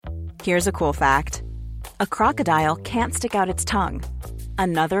Here's a cool fact. A crocodile can't stick out its tongue.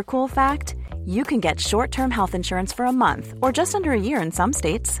 Another cool fact, you can get short-term health insurance for a month or just under a year in some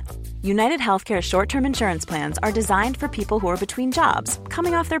states. United Healthcare short-term insurance plans are designed for people who are between jobs,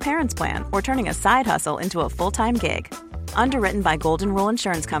 coming off their parents' plan, or turning a side hustle into a full-time gig. Underwritten by Golden Rule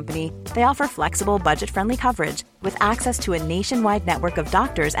Insurance Company, they offer flexible, budget-friendly coverage with access to a nationwide network of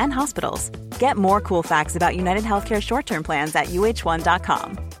doctors and hospitals. Get more cool facts about United Healthcare short-term plans at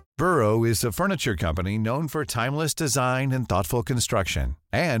uh1.com. Burrow is a furniture company known for timeless design and thoughtful construction,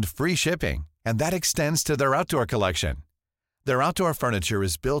 and free shipping, and that extends to their outdoor collection. Their outdoor furniture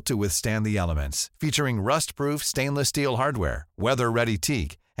is built to withstand the elements, featuring rust-proof stainless steel hardware, weather-ready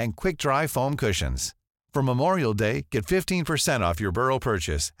teak, and quick-dry foam cushions. For Memorial Day, get 15% off your Burrow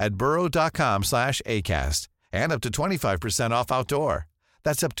purchase at burrow.com/ACAST and up to 25% off outdoor.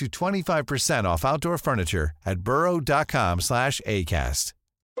 That's up to 25% off outdoor furniture at burrow.com/ACAST.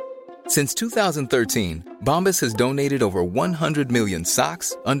 Since 2013, Bombas has donated over 100 million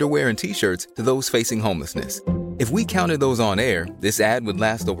socks, underwear, and T-shirts to those facing homelessness. If we counted those on air, this ad would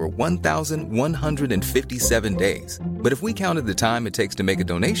last over 1,157 days. But if we counted the time it takes to make a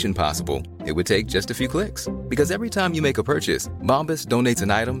donation possible, it would take just a few clicks. Because every time you make a purchase, Bombas donates an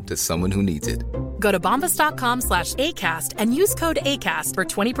item to someone who needs it. Go to bombas.com/ACAST and use code ACAST for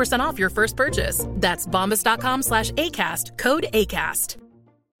 20% off your first purchase. That's bombas.com/ACAST, code ACAST.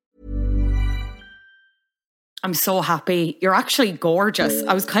 I'm so happy. You're actually gorgeous.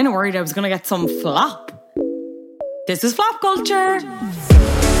 I was kind of worried I was going to get some flop. This is Flop Culture.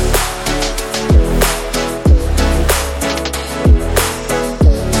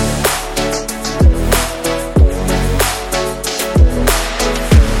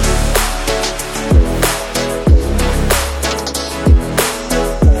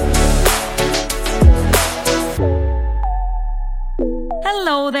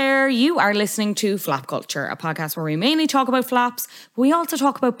 Hello there, you are listening to Flop Culture, a podcast where we mainly talk about flops, but we also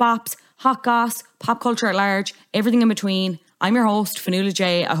talk about bops, hot goss, pop culture at large, everything in between. I'm your host, Fionnuala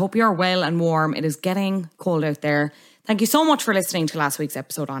J. I hope you're well and warm. It is getting cold out there. Thank you so much for listening to last week's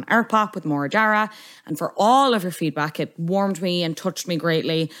episode on Art Pop with Maura Jara and for all of your feedback. It warmed me and touched me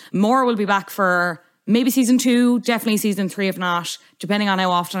greatly. Maura will be back for maybe season 2, definitely season 3 if not, depending on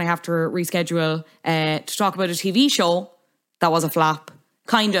how often I have to reschedule to talk about a TV show that was a flop.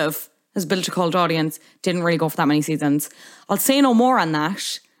 Kind of, has built a cult audience, didn't really go for that many seasons. I'll say no more on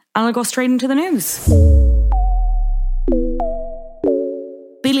that, and I'll go straight into the news.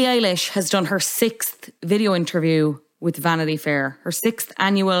 Billie Eilish has done her 6th video interview with Vanity Fair, her 6th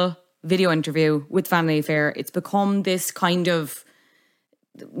annual video interview with Vanity Fair. It's become this kind of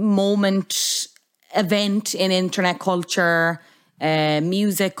moment, event in internet culture,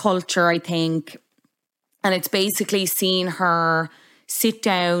 music culture, I think. And it's basically seen her sit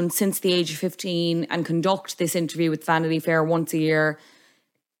down since the age of 15 and conduct this interview with Vanity Fair once a year.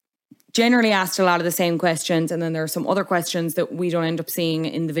 Generally asked a lot of the same questions, and then there are some other questions that we don't end up seeing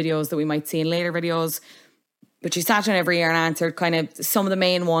in the videos that we might see in later videos. But she sat down every year and answered kind of some of the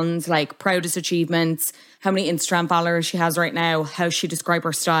main ones, like proudest achievements, how many Instagram followers she has right now, how she described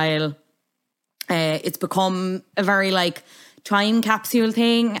her style. It's become a very like time capsule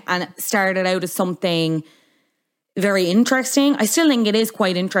thing, and it started out as something very interesting. I still think it is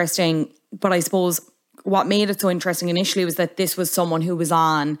quite interesting, but I suppose what made it so interesting initially was that this was someone who was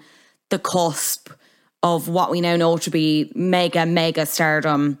on the cusp of what we now know to be mega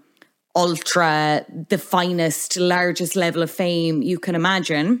stardom, ultra, the finest, largest level of fame you can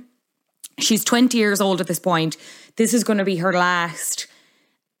imagine. She's 20 years old at this point. This is going to be her last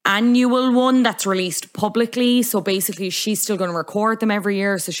annual one that's released publicly. So basically she's still going to record them every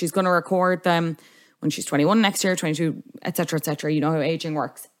year. So she's going to record them when she's 21 next year, 22, etc., etc. You know how aging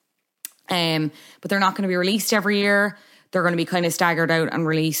works. But they're not going to be released every year. They're going to be kind of staggered out and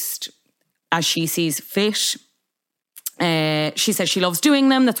released as she sees fit. She says she loves doing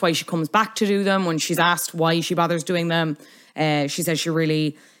them. That's why she comes back to do them. When she's asked why she bothers doing them, she says she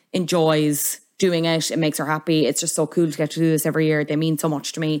really enjoys doing it. It makes her happy. It's just so cool to get to do this every year. They mean so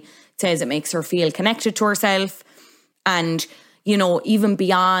much to me. It says it makes her feel connected to herself. And, you know, even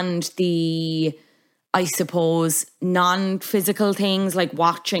beyond the, I suppose, non-physical things like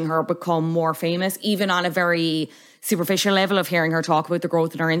watching her become more famous, even on a very superficial level of hearing her talk about the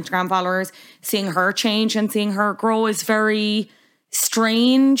growth in her Instagram followers, seeing her change and seeing her grow is very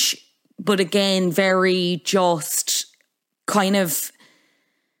strange, but again, very just kind of,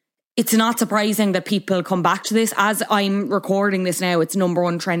 it's not surprising that people come back to this. As I'm recording this now, it's number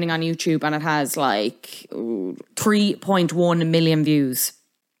 1 trending on YouTube and it has like 3.1 million views.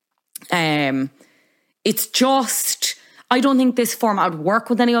 It's just, I don't think this format would work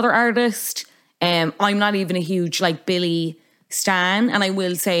with any other artist. I'm not even a huge like Billie stan, and I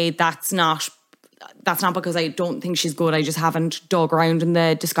will say that's not because I don't think she's good. I just haven't dug around in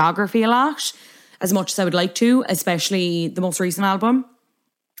the discography a lot as much as I would like to, especially the most recent album.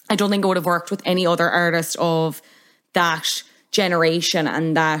 I don't think it would have worked with any other artist of that generation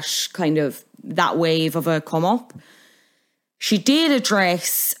and that kind of that wave of a come up. She did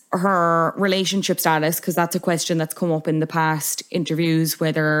address her relationship status, because that's a question that's come up in the past interviews,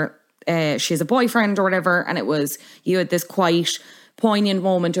 whether she has a boyfriend or whatever. And you had this quite poignant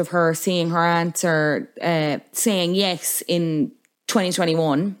moment of her seeing her answer, saying yes in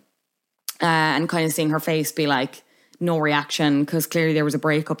 2021, and kind of seeing her face be like, no reaction, because clearly there was a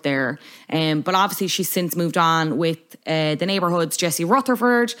breakup there. But obviously she's since moved on with The Neighbourhood's Jesse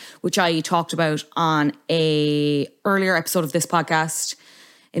Rutherford, which I talked about on a earlier episode of this podcast,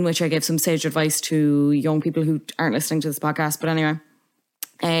 in which I gave some sage advice to young people who aren't listening to this podcast. But anyway,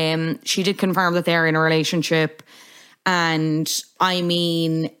 she did confirm that they're in a relationship. And I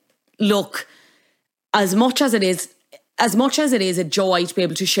mean, look, as much as it is a joy to be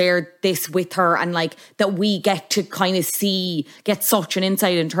able to share this with her, and like that we get to kind of get such an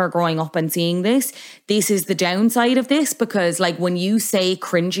insight into her growing up and seeing this is the downside of this, because like when you say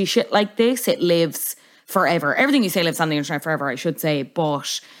cringy shit like this, it lives forever. Everything you say lives on the internet forever, I should say.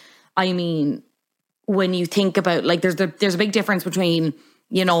 But I mean, when you think about like, there's a big difference between,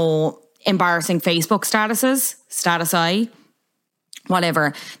 you know, embarrassing Facebook status I,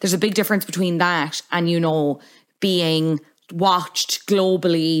 whatever. There's a big difference between that and, you know, being watched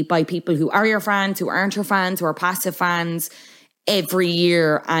globally by people who are your fans, who aren't your fans, who are passive fans every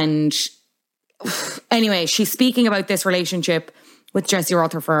year. And anyway, she's speaking about this relationship with Jesse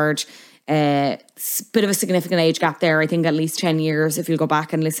Rutherford. Bit of a significant age gap there. I think at least 10 years if you go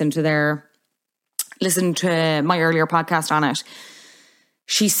back and listen to my earlier podcast on it.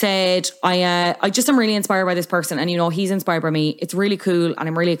 She said, I just am really inspired by this person, and you know, he's inspired by me. It's really cool and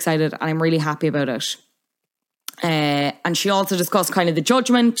I'm really excited and I'm really happy about it. And she also discussed kind of the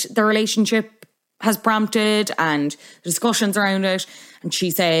judgment the relationship has prompted and the discussions around it. And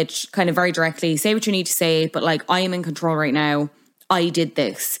she said kind of very directly, say what you need to say, but like, I am in control right now. I did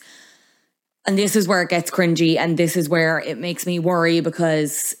this. And this is where it gets cringy, and this is where it makes me worry,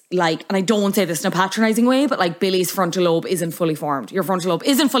 because like, and I don't say this in a patronising way, but like Billie's frontal lobe isn't fully formed. Your frontal lobe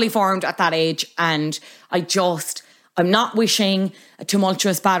isn't fully formed at that age. And I'm not wishing a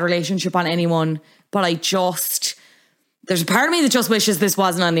tumultuous bad relationship on anyone, but there's a part of me that just wishes this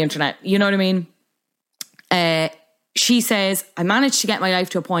wasn't on the internet. You know what I mean? She says, I managed to get my life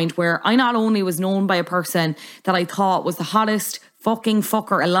to a point where I not only was known by a person that I thought was the hottest fucking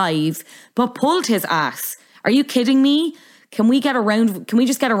fucker alive, but pulled his ass. Are you kidding me? Can we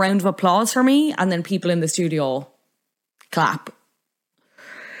just get a round of applause for me? And then people in the studio clap.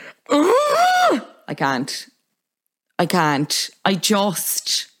 I can't. I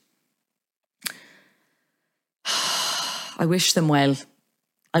wish them well.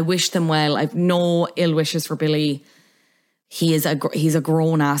 I've no ill wishes for Billie. He's a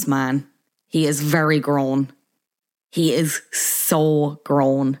grown ass man. He is very grown. He is so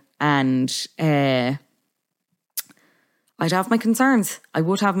grown. And I'd have my concerns. I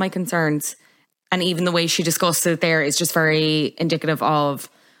would have my concerns. And even the way she discussed it there is just very indicative of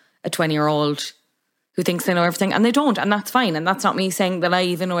a 20-year-old who thinks they know everything, and they don't, and that's fine. And that's not me saying that I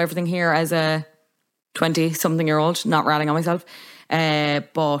even know everything here as a 20-something-year-old, not ratting on myself.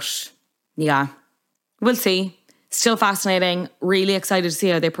 But yeah, we'll see. Still fascinating. Really excited to see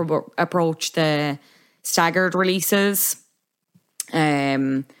how they approach the staggered releases.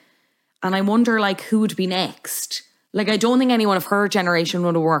 And I wonder like who would be next. Like, I don't think anyone of her generation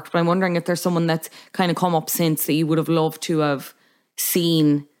would have worked, but I'm wondering if there's someone that's kind of come up since that you would have loved to have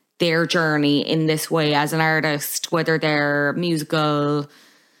seen their journey in this way as an artist, whether they're musical,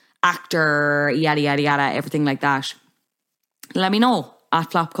 actor, yada, yada, yada, everything like that. Let me know at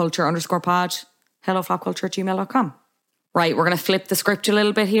flopculture_pod. helloflopculture@gmail.com. Right, we're going to flip the script a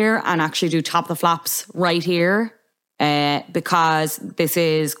little bit here and actually do top of the flops right here, because this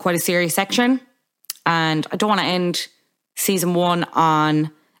is quite a serious section and I don't want to end season 1 on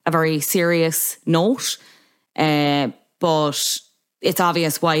a very serious note, but it's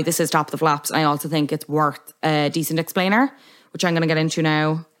obvious why this is top of the flops. And I also think it's worth a decent explainer, which I'm going to get into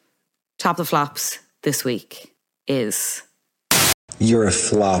now. Top of the flops this week is... You're a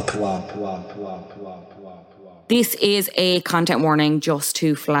flop. This is a content warning just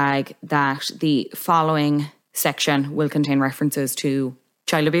to flag that the following section will contain references to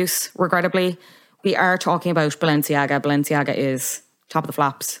child abuse, regrettably. We are talking about Balenciaga. Balenciaga is top of the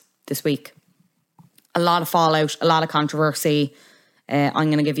flops this week. A lot of fallout, a lot of controversy. I'm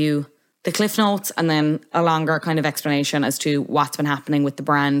going to give you the cliff notes and then a longer kind of explanation as to what's been happening with the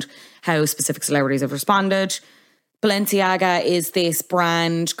brand, how specific celebrities have responded. Balenciaga is this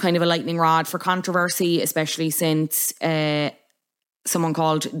brand, kind of a lightning rod for controversy, especially since someone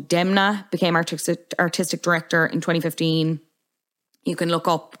called Demna became artistic director in 2015. You can look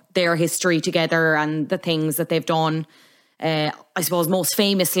up their history together and the things that they've done. I suppose most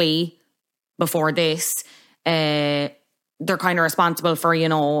famously before this, they're kind of responsible for, you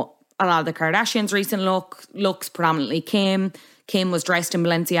know, a lot of the Kardashians' recent looks, predominantly Kim. Kim was dressed in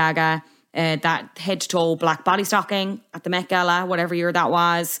Balenciaga, that head-to-toe black body stocking at the Met Gala, whatever year that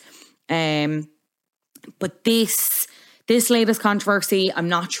was. But this latest controversy, I'm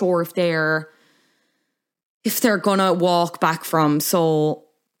not sure if they're gonna walk back from. So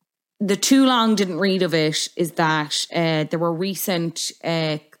the too long didn't read of it is that there were recent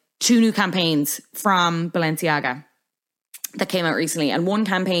 2 new campaigns from Balenciaga that came out recently. And one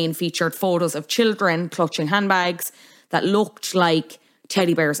campaign featured photos of children clutching handbags that looked like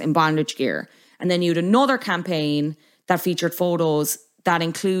teddy bears in bondage gear. And then you had another campaign that featured photos that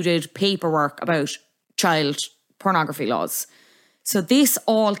included paperwork about child pornography laws. So this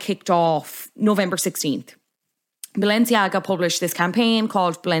all kicked off November 16th. Balenciaga published this campaign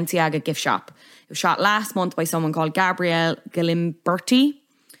called Balenciaga Gift Shop. It was shot last month by someone called Gabriele Galimberti,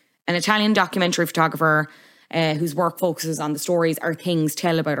 an Italian documentary photographer whose work focuses on the stories our things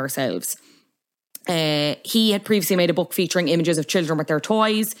tell about ourselves. He had previously made a book featuring images of children with their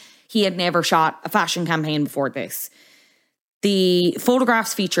toys. He had never shot a fashion campaign before this. The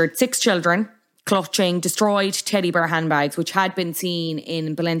photographs featured 6 children clutching destroyed teddy bear handbags, which had been seen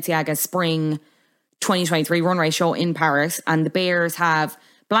in Balenciaga's spring 2023 runway show in Paris. And the bears have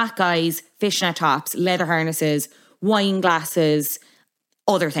black eyes, fishnet tops, leather harnesses, wine glasses,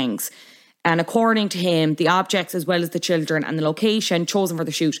 other things. And according to him, the objects as well as the children and the location chosen for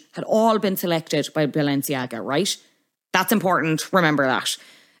the shoot had all been selected by Balenciaga, right? That's important. Remember that.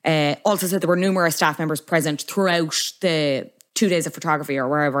 Also said there were numerous staff members present throughout the 2 days of photography or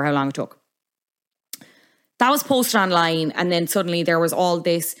wherever, how long it took. That was posted online, and then suddenly there was all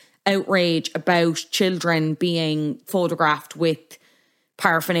this outrage about children being photographed with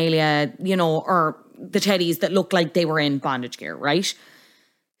paraphernalia, you know, or the teddies that looked like they were in bondage gear, right?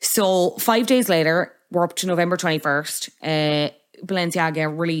 So 5 days later, we're up to November 21st,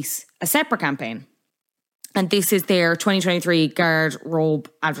 Balenciaga release a separate campaign. And this is their 2023 garde-robe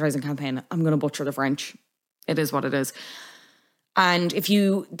advertising campaign. I'm going to butcher the French. It is what it is. And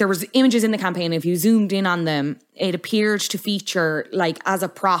there was images in the campaign, if you zoomed in on them, it appeared to feature, like as a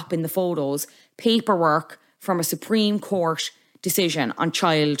prop in the photos, paperwork from a Supreme Court decision on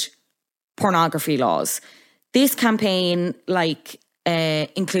child pornography laws. This campaign,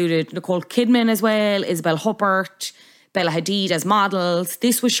 included Nicole Kidman as well, Isabel Huppert, Bella Hadid as models.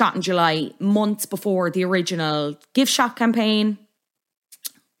 This was shot in July, months before the original gift shop campaign,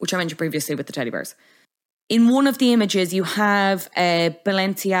 which I mentioned previously with the teddy bears. In one of the images, you have a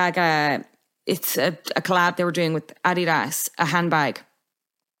Balenciaga, it's a collab they were doing with Adidas, a handbag.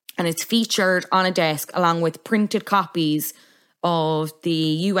 And it's featured on a desk along with printed copies of the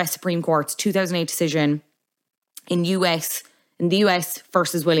US Supreme Court's 2008 decision in the US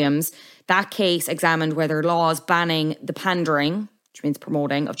versus Williams. That case examined whether laws banning the pandering, which means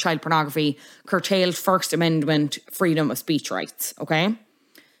promoting, of child pornography curtailed First Amendment freedom of speech rights, okay?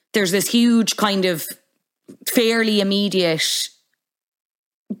 There's this huge kind of fairly immediate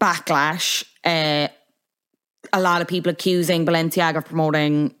backlash. A lot of people accusing Balenciaga of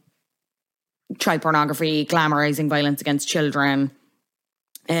promoting child pornography, glamorizing violence against children.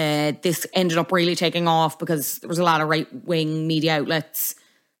 This ended up really taking off because there was a lot of right-wing media outlets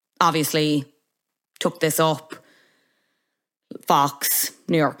obviously took this up. Fox,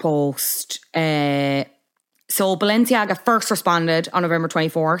 New York Post. So Balenciaga first responded on November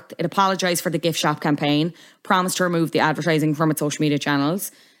 24th. It apologised for the gift shop campaign, promised to remove the advertising from its social media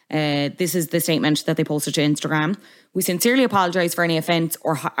channels. This is the statement that they posted to Instagram. We sincerely apologise for any offence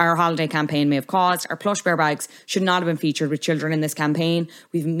our holiday campaign may have caused. Our plush bear bags should not have been featured with children in this campaign.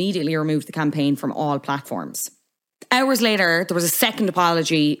 We've immediately removed the campaign from all platforms. Hours later, there was a second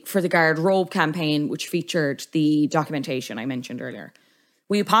apology for the garde-robe campaign, which featured the documentation I mentioned earlier.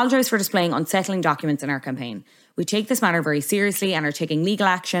 We apologise for displaying unsettling documents in our campaign. We take this matter very seriously and are taking legal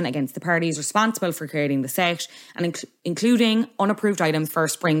action against the parties responsible for creating the set and including unapproved items for our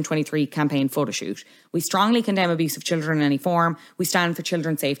Spring 23 campaign photo shoot. We strongly condemn abuse of children in any form. We stand for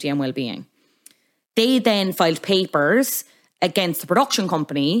children's safety and well-being. They then filed papers against the production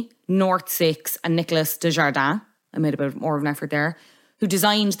company, North 6 and Nicolas Desjardins. I made a bit more of an effort there, who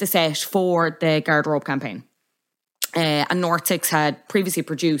designed the set for the garderobe campaign. And North Six had previously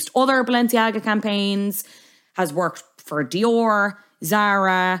produced other Balenciaga campaigns, has worked for Dior,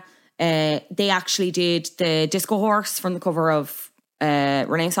 Zara. They actually did the Disco Horse from the cover of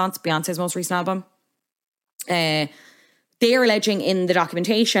Renaissance, Beyonce's most recent album. They are alleging in the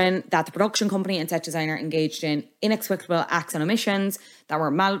documentation that the production company and set designer engaged in inexplicable acts and omissions that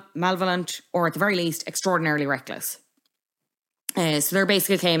were malevolent or at the very least extraordinarily reckless. So they're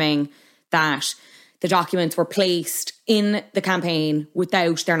basically claiming that the documents were placed in the campaign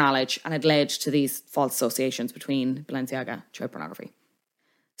without their knowledge and had led to these false associations between Balenciaga and child pornography.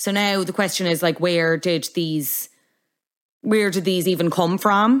 So now the question is, like, where did these even come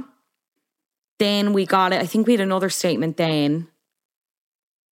from? Then we got it. I think we had another statement then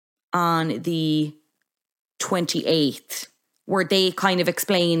on the 28th where they kind of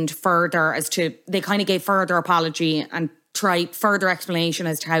explained further they kind of gave further apology and tried further explanation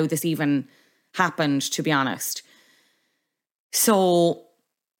as to how this even happened, to be honest. So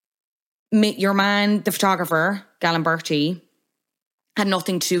your man, the photographer, Galimberti, had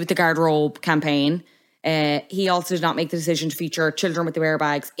nothing to do with the garderobe campaign. He also did not make the decision to feature children with the wear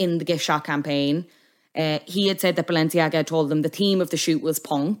bags in the gift shop campaign. He had said that Balenciaga had told them the theme of the shoot was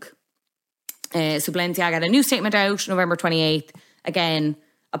punk. So Balenciaga had a new statement out November 28th, again,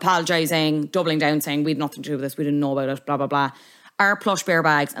 apologising, doubling down, saying we had nothing to do with this, we didn't know about it, blah, blah, blah. Our plush bear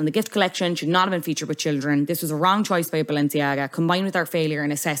bags and the gift collection should not have been featured with children. This was a wrong choice by Balenciaga, combined with our failure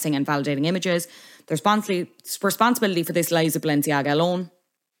in assessing and validating images. The responsibility for this lies with Balenciaga alone.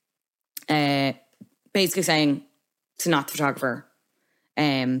 Basically saying it's not the photographer,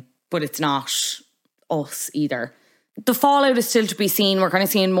 but it's not us either. The fallout is still to be seen. We're kind of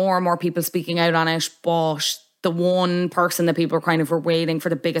seeing more and more people speaking out on it, but the one person that people were waiting for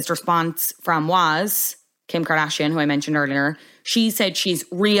the biggest response from was Kim Kardashian, who I mentioned earlier. She said she's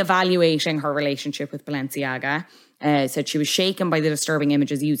reevaluating her relationship with Balenciaga. Said she was shaken by the disturbing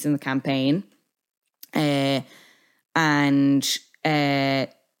images used in the campaign. And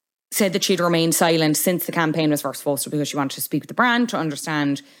said that she'd remained silent since the campaign was first posted because she wanted to speak with the brand to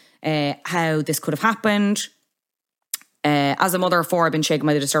understand how this could have happened. As a mother of four, I've been shaken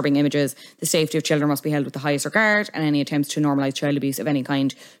by the disturbing images. The safety of children must be held with the highest regard, and any attempts to normalise child abuse of any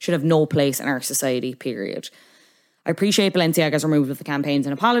kind should have no place in our society, period. I appreciate Balenciaga's removal of the campaigns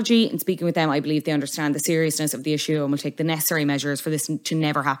and apology. In speaking with them, I believe they understand the seriousness of the issue and will take the necessary measures for this to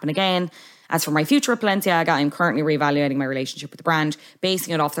never happen again. As for my future with Balenciaga, I'm currently reevaluating my relationship with the brand,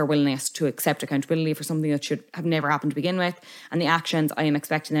 basing it off their willingness to accept accountability for something that should have never happened to begin with, and the actions I am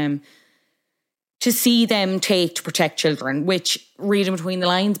expecting them to see them take to protect children, which, reading between the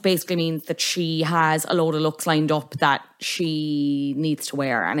lines, basically means that she has a load of looks lined up that she needs to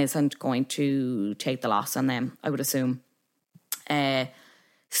wear and isn't going to take the loss on them, I would assume.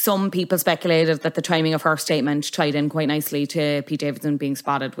 Some people speculated that the timing of her statement tied in quite nicely to Pete Davidson being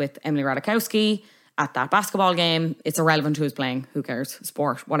spotted with Emily Ratajkowski at that basketball game. It's irrelevant who's playing, who cares,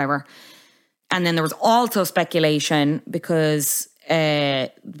 sport, whatever. And then there was also speculation because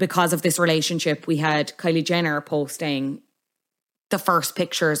of this relationship, we had Kylie Jenner posting the first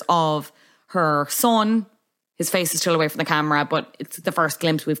pictures of her son. His face is still away from the camera, but it's the first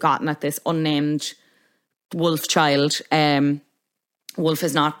glimpse we've gotten at this unnamed wolf child. Wolf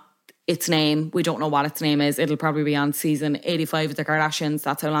is not its name. We don't know what its name is. It'll probably be on season 85 of The Kardashians.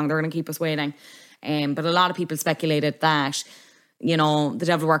 That's how long they're going to keep us waiting. But a lot of people speculated that, you know, the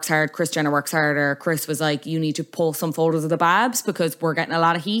devil works hard, Kris Jenner works harder. Kris was like, you need to post some photos of the babs because we're getting a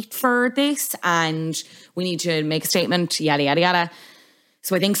lot of heat for this and we need to make a statement, yada, yada, yada.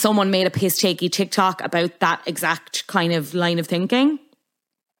 So I think someone made a piss-takey TikTok about that exact kind of line of thinking.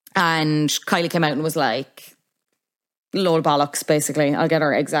 And Kylie came out and was like, lol bollocks, basically. I'll get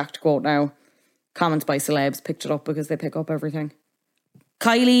her exact quote now. Comments by celebs picked it up because they pick up everything.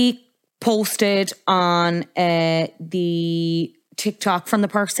 Kylie posted on the TikTok from the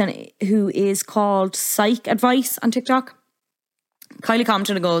person who is called Psych Advice on TikTok. Kylie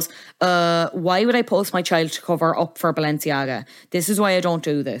commented and goes, why would I post my child to cover up for Balenciaga? This is why I don't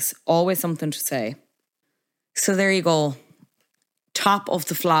do this. Always something to say. So there you go. Top of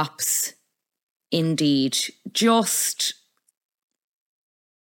the flops, indeed. Just,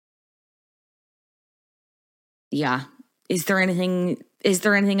 yeah. Is there anything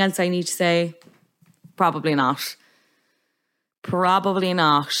else I need to say? Probably not. Probably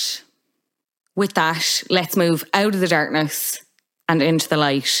not. With that, let's move out of the darkness and into the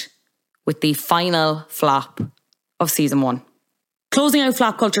light with the final flop of season 1. Closing out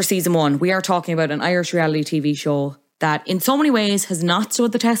Flop Culture season 1, we are talking about an Irish reality TV show that in so many ways has not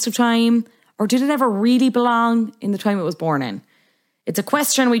stood the test of time, or did it ever really belong in the time it was born in? It's a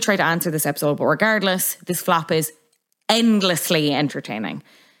question we try to answer this episode, but regardless, this flop is endlessly entertaining.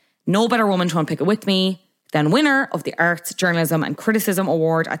 No better woman to unpick it with me than winner of the Arts, Journalism and Criticism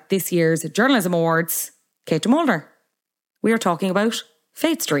Award at this year's Journalism Awards, Kate Demolder. We are talking about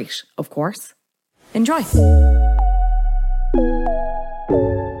Fate Street, of course. Enjoy.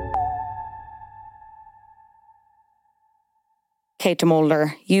 Kate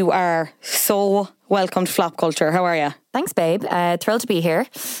Demolder, you are so welcome to Flop Culture. How are you? Thanks, babe. Thrilled to be here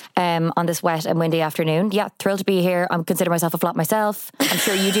on this wet and windy afternoon. Yeah, thrilled to be here. I consider myself a flop myself. I'm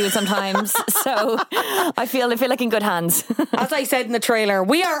sure you do sometimes. So I feel like in good hands. As I said in the trailer,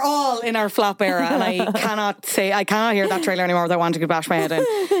 we are all in our flop era, and I cannot hear that trailer anymore without wanting to bash my head in.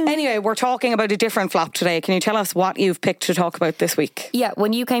 Anyway, we're talking about a different flop today. Can you tell us what you've picked to talk about this week? Yeah,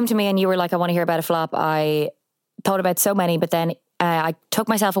 when you came to me and you were like, I want to hear about a flop, I thought about so many, but then I took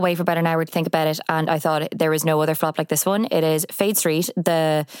myself away for about an hour to think about it, and I thought there is no other flop like this one. It is Fate Street,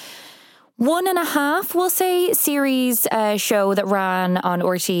 the 1.5, we'll say, series show that ran on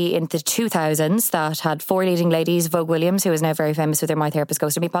RTÉ in the 2000s that had 4 leading ladies: Vogue Williams, who is now very famous with her My Therapist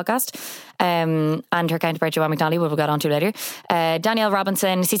Goes to Me podcast, and her counterpart Joanne McNally, who we'll get on to later, Danielle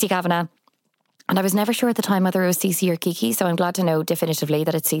Robinson, Cece Kavanagh. And I was never sure at the time whether it was Cece or Kiki, so I'm glad to know definitively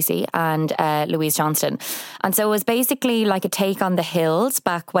that it's Cece, and Louise Johnston. And so it was basically like a take on The Hills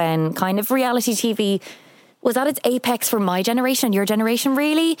back when kind of reality TV was at its apex for my generation, your generation,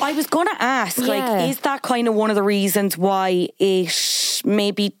 really. I was going to ask, is that kind of one of the reasons why it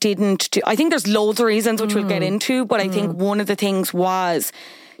maybe didn't do... I think there's loads of reasons which we'll get into, but I think one of the things was...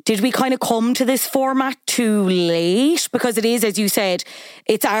 Did we kind of come to this format too late? Because it is, as you said,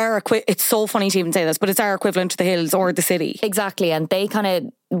 it's so funny to even say this, but it's our equivalent to The Hills or The City. Exactly, and they kind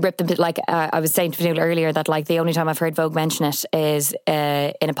of ripped them, like I was saying to Vanilla earlier, that like the only time I've heard Vogue mention it is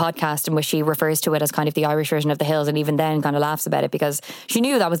in a podcast in which she refers to it as kind of the Irish version of The Hills, and even then kind of laughs about it because she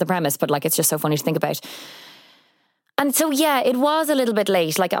knew that was the premise, but like it's just so funny to think about. And so, yeah, it was a little bit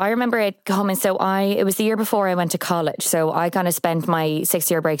late. Like, I remember it coming. It was the year before I went to college. So I kind of spent my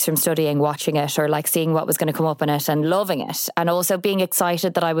 6-year breaks from studying watching it, or like seeing what was going to come up in it and loving it. And also being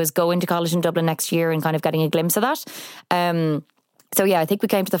excited that I was going to college in Dublin next year and kind of getting a glimpse of that. So yeah, I think we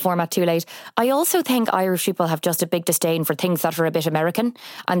came to the format too late. I also think Irish people have just a big disdain for things that are a bit American.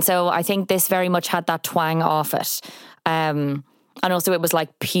 And so I think this very much had that twang off it. And also it was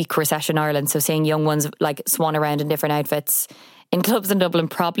like peak recession Ireland, so seeing young ones like swan around in different outfits in clubs in Dublin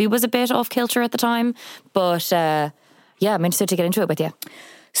probably was a bit off kilter at the time. But yeah, I'm interested to get into it with you.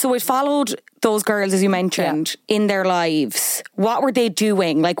 So it followed those girls, as you mentioned, in their lives. What were they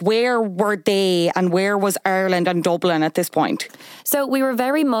doing? Like, where were they and where was Ireland and Dublin at this point? So we were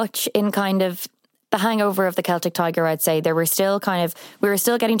very much in kind of the hangover of the Celtic Tiger, I'd say. We were still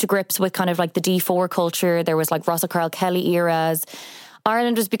getting to grips with kind of like the D4 culture. There was like Russell Carl Kelly eras.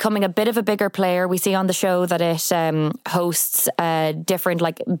 Ireland was becoming a bit of a bigger player. We see on the show that it hosts different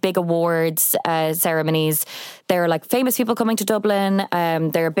like big awards ceremonies. There are like famous people coming to Dublin.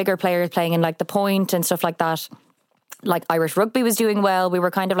 There are bigger players playing in like the Point and stuff like that. Like Irish rugby was doing well. We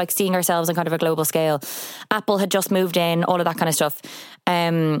were kind of like seeing ourselves on kind of a global scale. Apple had just moved in, all of that kind of stuff.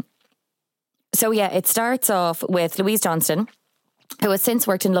 So yeah, it starts off with Louise Johnston, who has since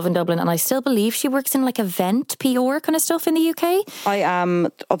worked in Love in Dublin, and I still believe she works in like event PR kind of stuff in the UK. I am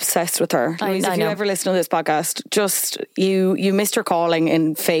obsessed with her. Louise, if you ever listen to this podcast, just you missed your calling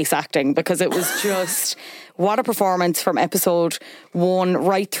in face acting, because it was just what a performance from episode 1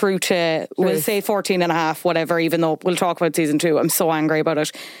 right through to, we'll say 14 and a half, whatever, even though we'll talk about season 2. I'm so angry about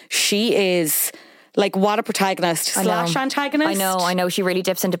it. She is... like, what a protagonist / antagonist. I know. She really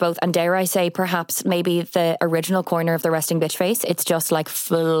dips into both. And dare I say, perhaps maybe the original corner of the resting bitch face. It's just like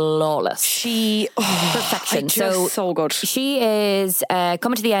flawless. Perfection. So good. She is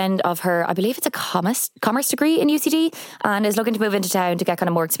coming to the end of her, I believe it's a commerce degree in UCD, and is looking to move into town to get kind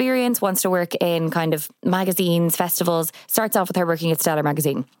of more experience, wants to work in kind of magazines, festivals. Starts off with her working at Stellar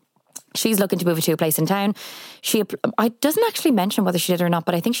magazine. She's looking to move to a place in town. I doesn't actually mention whether she did or not,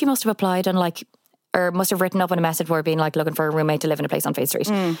 but I think she must have applied on like, or must have written up on a message board being like looking for a roommate to live in a place on Fate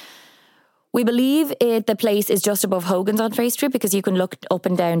Street. We believe the place is just above Hogan's on Fate Street, because you can look up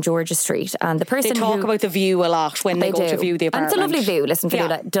and down George's Street, and the person they talk about the view a lot when they go to view the apartment. And it's a lovely view. Listen,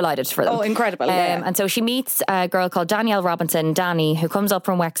 delighted for them. Oh, incredible! And so she meets a girl called Danielle Robinson, Danny, who comes up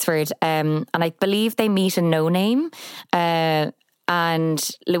from Wexford, and I believe they meet in No Name. And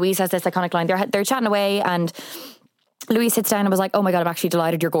Louise has this iconic line. They're chatting away, and Louise sits down and was like, oh my God, I'm actually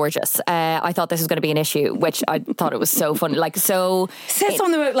delighted you're gorgeous. I thought this was going to be an issue, which I thought it was so funny. Like, so... Said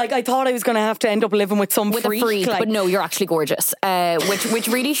something about, like, I thought I was going to have to end up living with some freak. A freak, like, but no, you're actually gorgeous. Which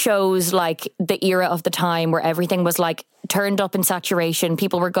really shows, like, the era of the time where everything was, like, turned up in saturation.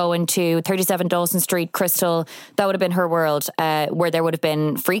 People were going to 37 Dawson Street, Crystal. That would have been her world, where there would have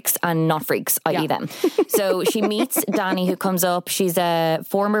been freaks and not freaks, i.e. them. So she meets Danny, who comes up. She's a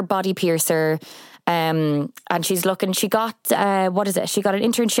former body piercer. And she's looking, she got, what is it? She got an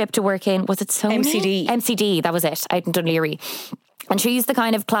internship to work in, was it Sony? MCD, that was it, out in Dunleary. And she's the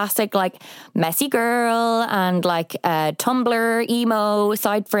kind of classic, like, messy girl and, like, Tumblr, emo,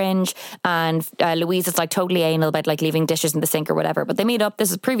 side fringe. And Louise is, like, totally anal about, like, leaving dishes in the sink or whatever. But they meet up.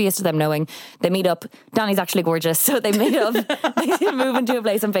 This is previous to them knowing. They meet up. Danny's actually gorgeous. So they meet up. They move into a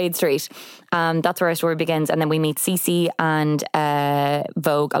place on Fade Street. That's where our story begins. And then we meet Cece and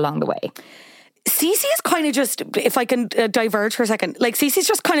Vogue along the way. Cece is kind of just, if I can diverge for a second, like Cece's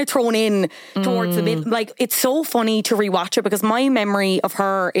just kind of thrown in towards the bit. Like, it's so funny to rewatch it because my memory of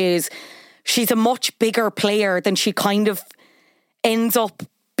her is she's a much bigger player than she kind of ends up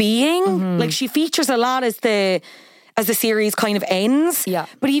being. Like, she features a lot as the series kind of ends. Yeah.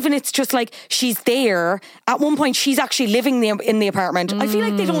 But even it's just like she's there. At one point, she's actually living in the apartment. I feel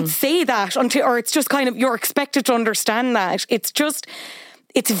like they don't say that until, or it's just kind of, you're expected to understand that. It's just...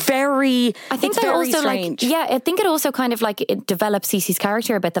 It's very, I think it's that very also strange. like, yeah, I think it also kind of like it develops Cece's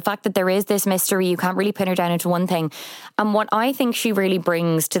character a bit. The fact that there is this mystery, you can't really pin her down into one thing. And what I think she really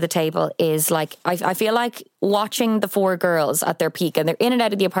brings to the table is like, I feel like watching the four girls at their peak, and they're in and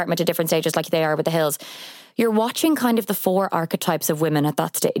out of the apartment at different stages like they are with the Hills. You're watching kind of the four archetypes of women at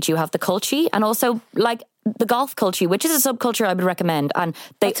that stage. You have the culture and also like the golf culture, which is a subculture I would recommend. And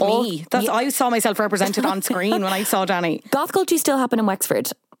That's me. I saw myself represented on screen when I saw Danny. Goth culture still happen in Wexford.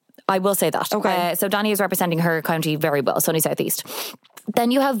 I will say that. Okay. So Danny is representing her county very well, Sunny South East.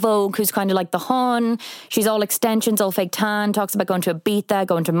 Then you have Vogue, who's kind of like the Hun. She's all extensions, all fake tan, talks about going to Ibiza,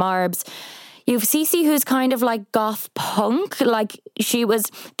 going to Marbs. You have Cece, who's kind of like goth punk. Like,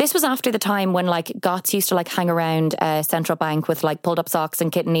 this was after the time when like goths used to like hang around Central Bank with like pulled up socks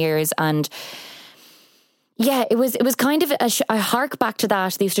and kitten ears, and yeah, it was kind of a hark back to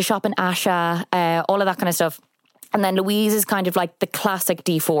that. They used to shop in Asha, all of that kind of stuff. And then Louise is kind of like the classic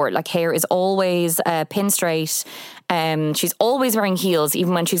D4. Like, hair is always pin straight. She's always wearing heels,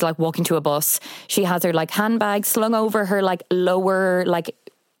 even when she's like walking to a bus. She has her like handbag slung over her like lower like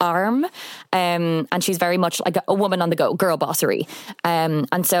arm, and she's very much like a woman on the go, girl bossery.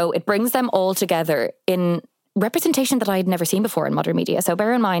 And so it brings them all together in representation that I had never seen before in modern media. So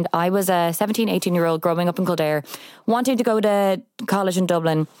bear in mind, I was a 17, 18-year-old growing up in Kildare, wanting to go to college in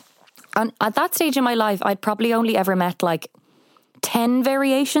Dublin. And at that stage in my life, I'd probably only ever met like 10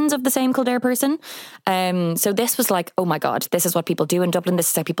 variations of the same Kildare person. So this was like, oh my God, this is what people do in Dublin. This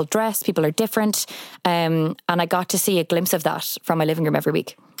is how people dress. People are different. And I got to see a glimpse of that from my living room every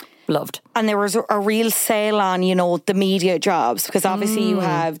week. Loved. And there was a real sale on, you know, the media jobs, because obviously you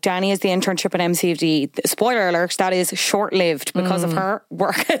have Danny as the internship at MCD. Spoiler alert, that is short-lived because of her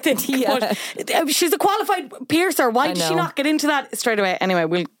work ethic. Yeah. She's a qualified piercer. Why did she not get into that straight away? Anyway,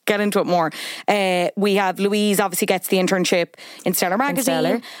 we'll get into it more. We have Louise obviously gets the internship in Stellar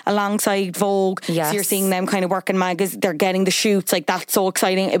magazine alongside Vogue. Yes. So you're seeing them kind of work in magazines. They're getting the shoots. Like, that's so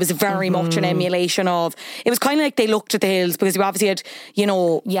exciting. It was very much an emulation of, it was kind of like they looked at the Hills, because you obviously had, you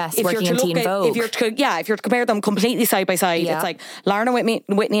know, yes, if working you're to in look Teen at, Vogue. if you're to compare them completely side by side, it's like Lorna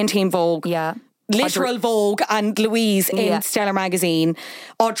Whitney and Teen Vogue. Yeah. Literal Vogue and Louise in Stellar magazine.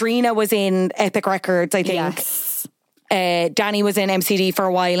 Audrina was in Epic Records, I think. Yes. Danny was in MCD for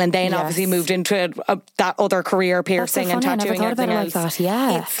a while, and then obviously moved into that other career, piercing so and funny. tattooing and everything else. Like that.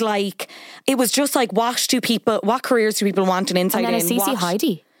 Yeah. It's like, it was just like, what careers do people want an insight in? And then Cece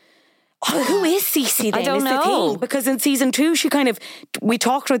Heidi. Oh, who is Cece then? I don't is know. The thing. Because in season 2, she kind of, we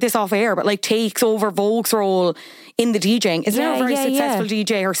talked about this off air, but like takes over Vogue's role in the DJing. Is now a very successful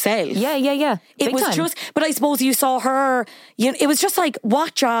DJ herself. Yeah. It was just, but I suppose you saw her, it was just like,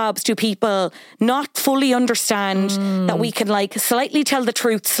 what jobs do people not fully understand that we can like slightly tell the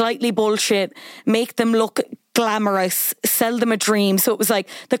truth, slightly bullshit, make them look glamorous, sell them a dream. So it was like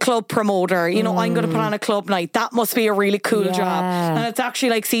the club promoter, I'm going to put on a club night. That must be a really cool job. And it's actually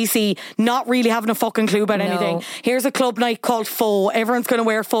like Cece not really having a fucking clue about anything. Here's a club night called faux. Everyone's going to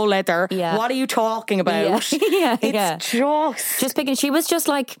wear faux leather. Yeah. What are you talking about? It's just picking. She was just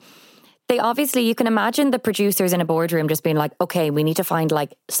like, they obviously, you can imagine the producers in a boardroom just being like, okay, we need to find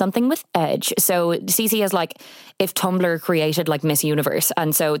like something with edge. So Cece is like, if Tumblr created like Miss Universe,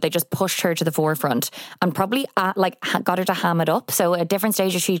 and so they just pushed her to the forefront and probably got her to ham it up. So at different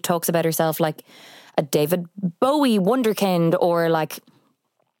stages she talks about herself like a David Bowie wonderkind or like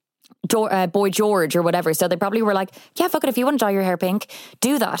Boy George or whatever. So they probably were like, yeah, fuck it, if you want to dye your hair pink,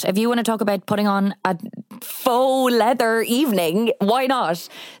 do that. If you want to talk about putting on a faux leather evening, why not?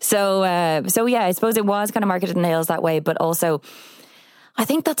 So yeah, I suppose it was kind of marketed in the Hills that way, but also I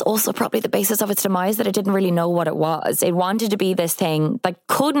think that's also probably the basis of its demise, that it didn't really know what it was. It wanted to be this thing that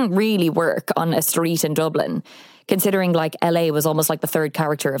couldn't really work on a street in Dublin, considering like LA was almost like the fifth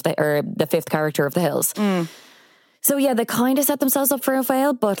character of the Hills. So yeah, they kind of set themselves up for a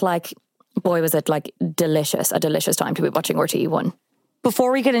fail, but like, boy, was it like a delicious time to be watching RTE1.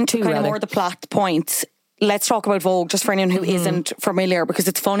 Before we get into kind of more the plot points, let's talk about Vogue, just for anyone who isn't familiar, because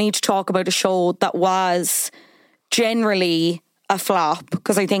it's funny to talk about a show that was generally a flop,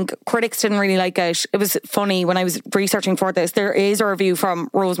 because I think critics didn't really like it. It was funny when I was researching for this, there is a review from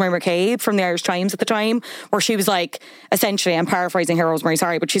Rosemary McCabe from the Irish Times at the time, where she was like, essentially, I'm paraphrasing here, Rosemary,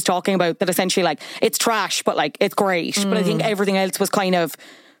 sorry, but she's talking about that essentially like, it's trash, but like, it's great. But I think everything else was kind of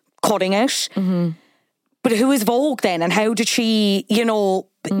cutting it. But who is Vogue then? And how did she, you know,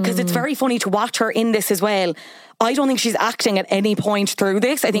 because it's very funny to watch her in this as well. I don't think she's acting at any point through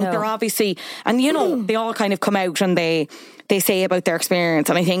this. I think they're obviously, and you know, they all kind of come out and they say about their experience.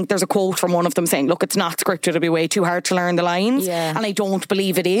 And I think there's a quote from one of them saying, look, it's not scripted, it'll be way too hard to learn the lines. And I don't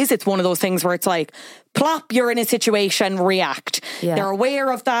believe it is. It's one of those things where it's like, plop, you're in a situation, react. They're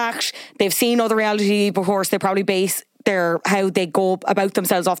aware of that. They've seen other reality before, so they probably base how they go about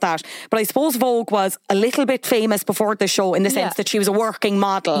themselves off that. But I suppose Vogue was a little bit famous before the show in the sense that she was a working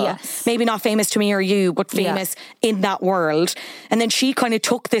model. Maybe not famous to me or you, but famous in that world. And then she kind of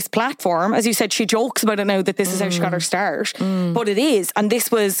took this platform. As you said, she jokes about it now that this is how she got her start. But it is. And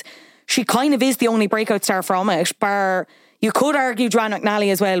she kind of is the only breakout star from it, bar... You could argue Joanne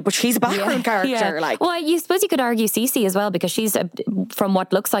McNally as well, but she's a background character. Like, well, you suppose you could argue Cece as well, because she's, from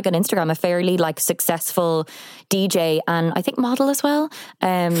what looks like on Instagram, a fairly like successful DJ and I think model as well.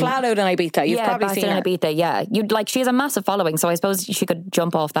 Flat out in Ibiza, you've probably seen her. In Ibiza, yeah. She has a massive following, so I suppose she could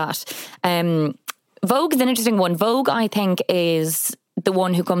jump off that. Vogue is an interesting one. Vogue, I think, is the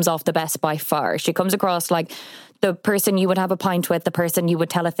one who comes off the best by far. She comes across like the person you would have a pint with, the person you would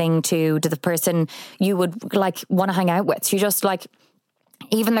tell a thing to the person you would like want to hang out with. She just like,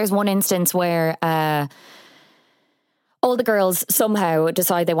 even there's one instance where all the girls somehow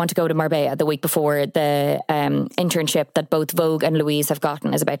decide they want to go to Marbella the week before the internship that both Vogue and Louise have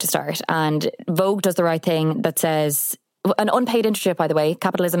gotten is about to start. And Vogue does the right thing that says, an unpaid internship, by the way,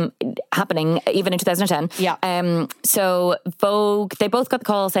 capitalism happening even in 2010. So Vogue, they both got the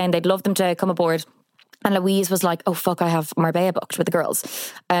call saying they'd love them to come aboard. And Louise was like, oh, fuck, I have Marbella booked with the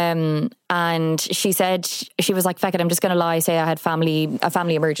girls. And she said, she was like, fuck it, I'm just going to lie, say I had a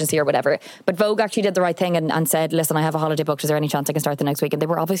family emergency or whatever. But Vogue actually did the right thing and said, listen, I have a holiday booked. Is there any chance I can start the next week? And they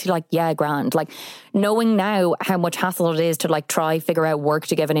were obviously like, yeah, grand. Like, knowing now how much hassle it is to like try figure out work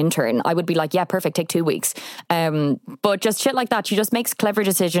to give an intern, I would be like, yeah, perfect, take 2 weeks. But just shit like that. She just makes clever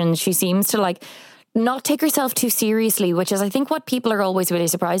decisions. She seems to like not take herself too seriously, which is I think what people are always really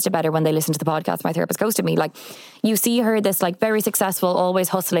surprised about her when they listen to the podcast My Therapist Ghosted Me. Like, you see her, this like very successful, always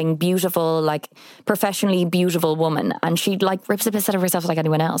hustling, beautiful, like professionally beautiful woman, and she like rips a piss out of herself like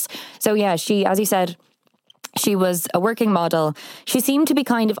anyone else. So yeah, she, as you said, she was a working model. She seemed to be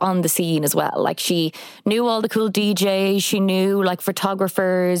kind of on the scene as well. Like, she knew all the cool DJs, she knew like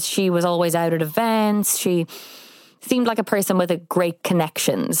photographers, she was always out at events, she seemed like a person with a great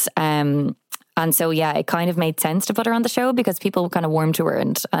connections. And so, yeah, it kind of made sense to put her on the show because people kind of warmed to her,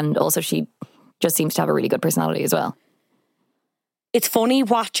 and also she just seems to have a really good personality as well. It's funny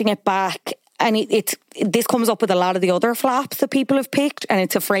watching it back, and this comes up with a lot of the other flops that people have picked, and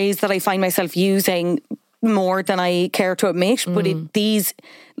it's a phrase that I find myself using more than I care to admit, but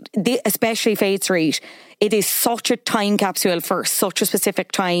especially Fade Street, it is such a time capsule for such a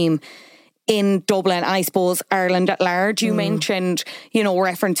specific time in Dublin, and I suppose Ireland at large. You mentioned,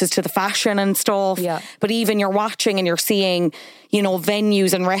 references to the fashion and stuff. Yeah. But even you're watching and you're seeing,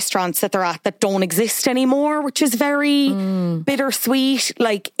 venues and restaurants that they're at that don't exist anymore, which is very bittersweet.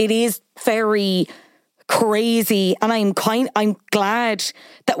 Like, it is very crazy. And I'm glad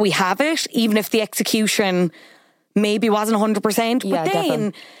that we have it, even if the execution maybe wasn't 100%. Yeah, but then...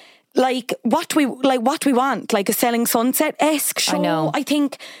 definitely. Like what do we want? Like a Selling Sunset-esque show? I know. I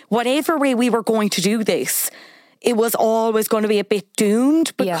think whatever way we were going to do this, it was always going to be a bit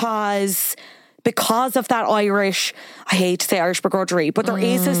doomed because of that Irish, I hate to say Irish begrudgery, but there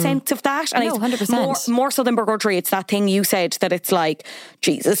is a sense of that. And 100%. More so than begrudgery, it's that thing you said that it's like,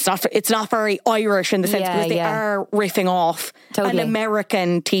 Jesus, it's not very Irish in the sense because they are riffing off an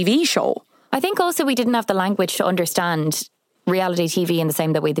American TV show. I think also we didn't have the language to understand reality TV in the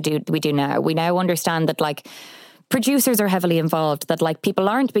same way we do now. We now understand that like producers are heavily involved, that like people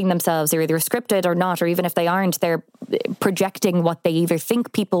aren't being themselves, they're either scripted or not, or even if they aren't, they're projecting what they either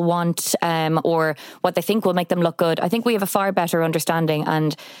think people want or what they think will make them look good. I think we have a far better understanding,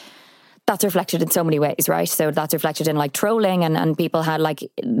 and that's reflected in so many ways, right? So that's reflected in like trolling, and people had like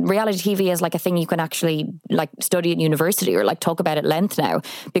reality TV is like a thing you can actually like study at university or like talk about at length now,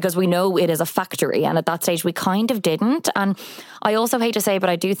 because we know it is a factory, and at that stage we kind of didn't. And I also hate to say, but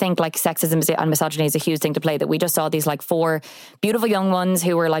I do think like sexism and misogyny is a huge thing to play, that we just saw these like 4 beautiful young ones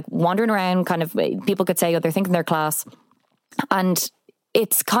who were like wandering around, kind of, people could say, oh, they're thinking they're class. And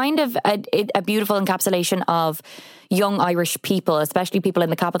it's kind of a beautiful encapsulation of young Irish people, especially people in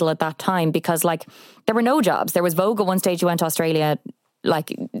the capital at that time, because like there were no jobs. There was Vogue at one stage who went to Australia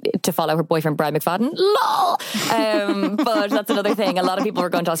like to follow her boyfriend Brian McFadden. Lol! But that's another thing. A lot of people were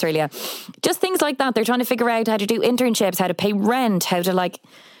going to Australia. Just things like that. They're trying to figure out how to do internships, how to pay rent, how to like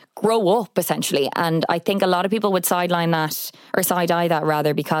grow up essentially. And I think a lot of people would sideline that, or side-eye that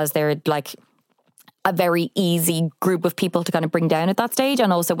rather, because they're like a very easy group of people to kind of bring down at that stage.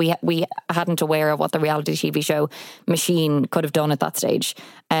 And also we hadn't aware of what the reality TV show machine could have done at that stage.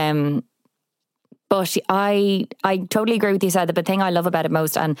 But I totally agree with you, Seth. The thing I love about it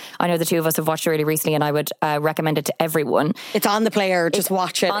most, and I know the two of us have watched it really recently, and I would recommend it to everyone. It's on the player, just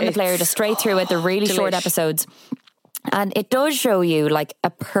watch it. On the player, just straight through it. They're really short episodes. And it does show you like a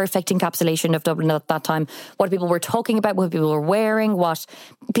perfect encapsulation of Dublin at that time. What people were talking about, what people were wearing, what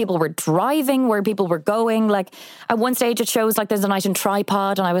people were driving, where people were going. Like at one stage it shows like there's a night in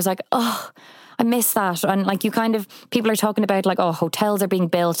Tripod, and I was like, oh, I miss that. And like you kind of, people are talking about like, oh, hotels are being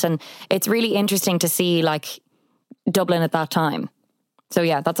built, and it's really interesting to see like Dublin at that time. So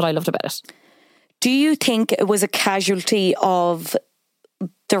yeah, that's what I loved about it. Do you think it was a casualty of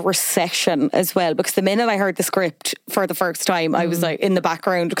the recession as well? Because the minute I heard the script for the first time, I was like in the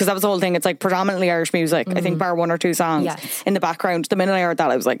background, because that was the whole thing. It's like predominantly Irish music. I think bar 1 or 2 songs in the background. The minute I heard that,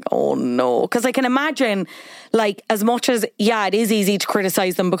 I was like, oh no. Because I can imagine, like, as much as, yeah, it is easy to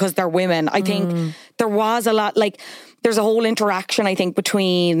criticise them because they're women, I think there was a lot, like, there's a whole interaction, I think,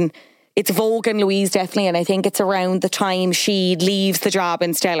 between, it's Vogue and Louise definitely, and I think it's around the time she leaves the job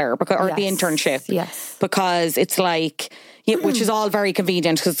in Stellar, because, or the internship. Yes. Because it's like, which is all very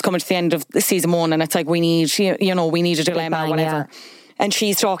convenient because it's coming to the end of season 1, and it's like we need a dilemma or whatever. Yeah. And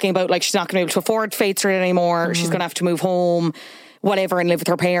she's talking about like she's not going to be able to afford Fate Street anymore. She's going to have to move home, whatever, and live with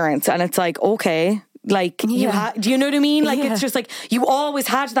her parents. And it's like, okay, like do you know what I mean? Like it's just like you always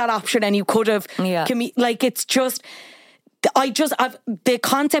had that option, and you could have. Like it's just. I've the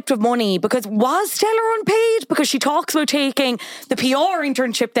concept of money, because was Stellar unpaid? Because she talks about taking the PR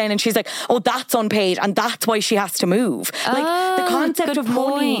internship then, and she's like, oh, that's unpaid, and that's why she has to move. Like the concept of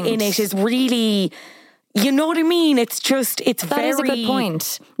money in it is really, you know what I mean? It's just, it's that is a good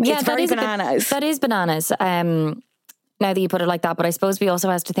point. Yeah, it's very bananas. That is bananas. Now that you put it like that, but I suppose we also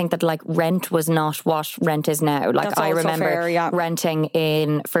have to think that like rent was not what rent is now. Like I remember renting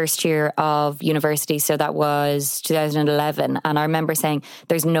in first year of university, so that was 2011, and I remember saying,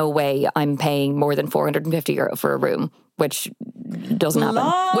 "There's no way I'm paying more than €450 for a room," which doesn't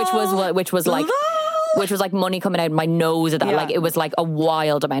happen. Which was like money coming out of my nose at that. Like it was like a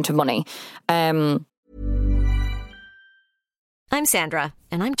wild amount of money. I'm Sandra,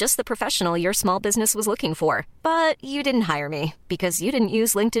 and I'm just the professional your small business was looking for. But you didn't hire me because you didn't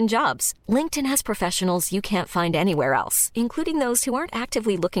use LinkedIn Jobs. LinkedIn has professionals you can't find anywhere else, including those who aren't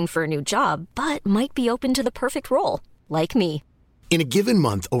actively looking for a new job, but might be open to the perfect role, like me. In a given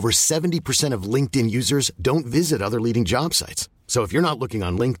month, over 70% of LinkedIn users don't visit other leading job sites. So if you're not looking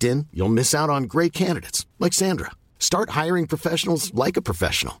on LinkedIn, you'll miss out on great candidates like Sandra. Start hiring professionals like a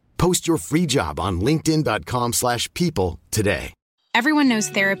professional. Post your free job on linkedin.com/people today. Everyone knows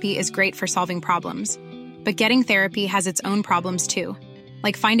therapy is great for solving problems, but getting therapy has its own problems too,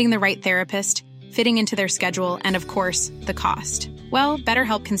 like finding the right therapist, fitting into their schedule, and of course, the cost. Well,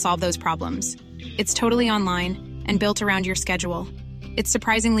 BetterHelp can solve those problems. It's totally online and built around your schedule. It's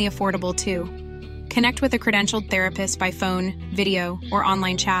surprisingly affordable too. Connect with a credentialed therapist by phone, video, or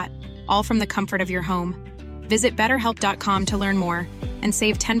online chat, all from the comfort of your home. Visit BetterHelp.com to learn more and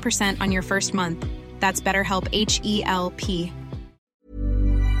save 10% on your first month. That's BetterHelp, H-E-L-P.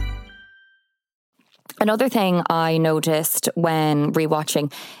 Another thing I noticed when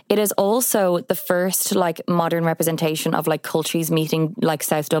rewatching, it is also the first like modern representation of like cultures meeting like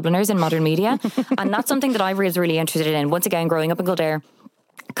South Dubliners in modern media. And that's something that I was really interested in. Once again, growing up in Kildare,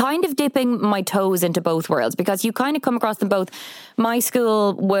 kind of dipping my toes into both worlds, because you kind of come across them both. My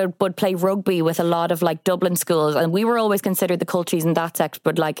school would play rugby with a lot of like Dublin schools, and we were always considered the cultures in that sect.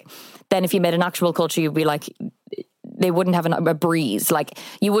 But like then if you made an actual culture, you'd be like they wouldn't have a breeze. Like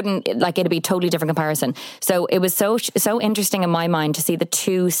you wouldn't, like it'd be a totally different comparison. So it was so interesting in my mind to see the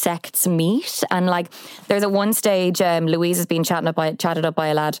two sects meet. And like there's at one stage, Louise is being chatted up by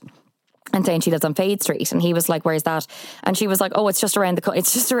a lad and saying she lives on Fade Street, and he was like, "Where's that?" And she was like, "Oh, it's just around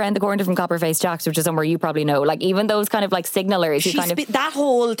the corner from Copperface Jack's, which is somewhere you probably know." Like even those kind of like signalers, that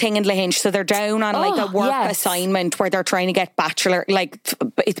whole thing in Lahinch. So they're down on like a work assignment where they're trying to get Bachelor, like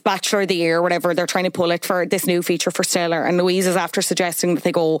it's Bachelor of the Year or whatever. They're trying to pull it for this new feature for Stiller, and Louise is after suggesting that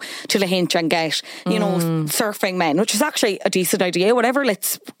they go to Lahinch and get surfing men, which is actually a decent idea. Whatever,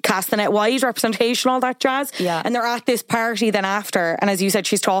 let's cast the net wide, representation, all that jazz. Yeah. And they're at this party then after, and as you said,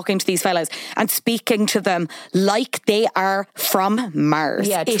 she's talking to these fellas and speaking to them like they are from Mars.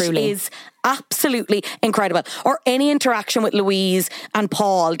 Yeah, truly. It is absolutely incredible. Or any interaction with Louise and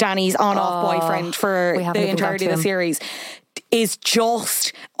Paul, Danny's on-off boyfriend for the entirety of the series, is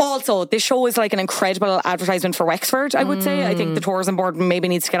just... Also, this show is like an incredible advertisement for Wexford, I would say. I think the tourism board maybe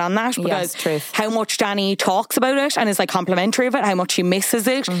needs to get on that, because how much Danny talks about it and is like complimentary of it, how much she misses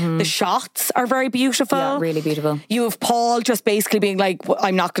it. The shots are very beautiful. Yeah, really beautiful. You have Paul just basically being like,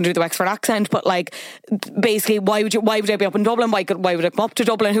 I'm not going to do the Wexford accent, but like basically, why would I be up in Dublin? Why would I come up to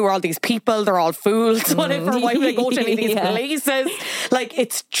Dublin? Who are all these people? They're all fools, whatever. Why would I go to any of these places? Like,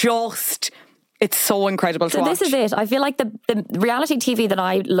 it's just... It's so incredible to watch. So this is it. I feel like the reality TV that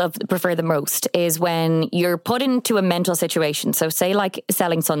I prefer the most is when you're put into a mental situation. So say like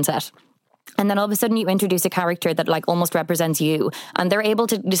Selling Sunset. And then all of a sudden you introduce a character that like almost represents you, and they're able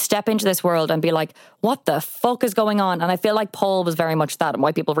to just step into this world and be like, what the fuck is going on? And I feel like Paul was very much that, and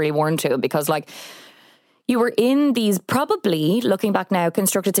why people really weren't to him, because like you were in these, probably looking back now,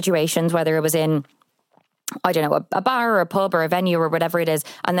 constructed situations, whether it was in, I don't know, a bar or a pub or a venue or whatever it is,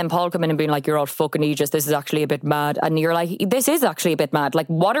 and then Paul come in and being like, you're all fucking Aegis, this is actually a bit mad. And you're like, this is actually a bit mad. Like,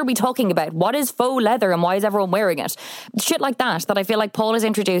 what are we talking about? What is faux leather and why is everyone wearing it? Shit like that I feel like Paul has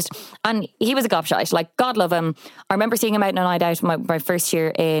introduced. And he was a gobshite. Like, God love him. I remember seeing him out on a night out my first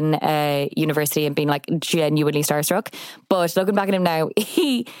year in university and being like genuinely starstruck. But looking back at him now,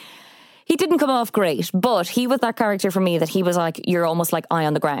 he didn't come off great, but he was that character for me that he was like, you're almost like eye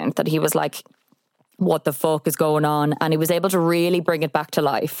on the ground, that he was like, what the fuck is going on? And he was able to really bring it back to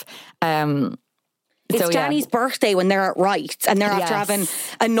life. It's Danny's birthday when they're at Wrights and they're after having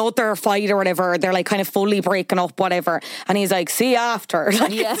another fight or whatever. They're like kind of fully breaking up, whatever. And he's like, see you after.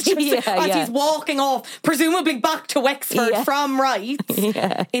 Like, as he's walking off, presumably back to Wexford from Wrights.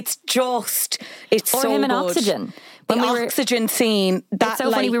 Yeah. It's so him in good. Oxygen. The Oxygen scene. It's so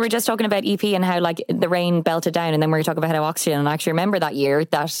funny. We were just talking about EP and how like the rain belted down, and then we were talking about how Oxygen. And I actually remember that year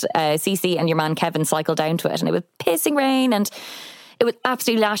that Cece and your man Kevin cycled down to it, and it was pissing rain and it was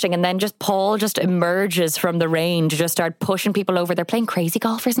absolutely lashing. And then just Paul just emerges from the rain to just start pushing people over. They're playing crazy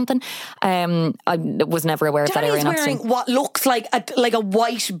golf or something. I was never aware of that area in Oxygen. Wearing what looks like a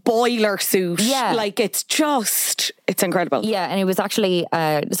white boiler suit. Yeah. Like it's incredible. Yeah, and it was actually,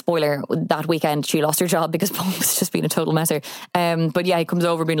 spoiler, that weekend she lost her job because Paul was just being a total messer. But yeah, he comes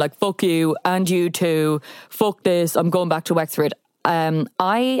over being like, fuck you and you too. Fuck this. I'm going back to Wexford.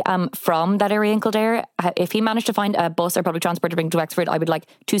 I am from that area in Kildare. If he managed to find a bus or public transport to bring to Wexford, I would like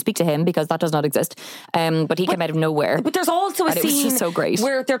to speak to him, because that does not exist. But he came out of nowhere. But there's also a scene so great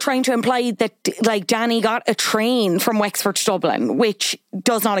where they're trying to imply that like Danny got a train from Wexford to Dublin, which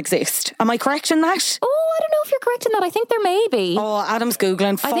does not exist. Am I correct in that? Oh, I don't know if you're correct in that. I think there may be. Oh, Adam's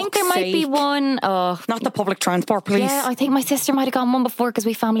Googling. I think there might be one. Oh, not the public transport, please. Yeah, I think my sister might have gone one before because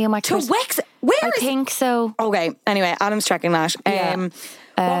we family on Wexford. To Wexford? Where I think so. Okay, anyway, Adam's checking that.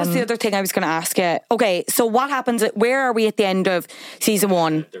 What was the other thing I was going to ask you? Okay, so what happens? Where are we at the end of season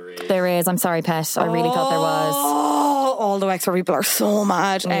 1? There is. I'm sorry, Pet. I really thought there was. Oh, all the Wexford people are so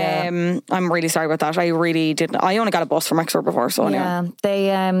mad. Yeah. I'm really sorry about that. I really didn't. I only got a bus from Wexford before, so anyway.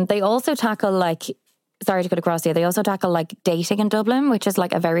 Yeah, they also tackle like. Sorry to cut across here. They also tackle like dating in Dublin, which is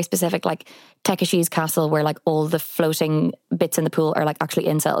like a very specific like Tekashi's castle where like all the floating bits in the pool are like actually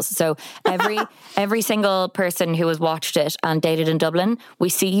incels. So every single person who has watched it and dated in Dublin, we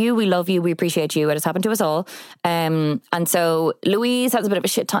see you, we love you, we appreciate you. It has happened to us all. And so Louise has a bit of a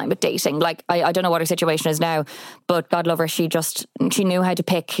shit time with dating. Like I don't know what her situation is now, but God love her, she knew how to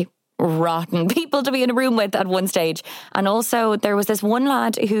pick rotten people to be in a room with at one stage. And also there was this one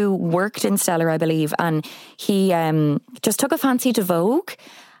lad who worked in Stellar, I believe, and he just took a fancy to Vogue.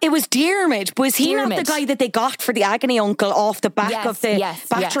 It was Diarmid. Was he not the guy that they got for the agony uncle off the back of the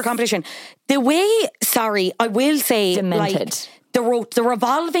Bachelor competition? The way, I will say, demented. Like, the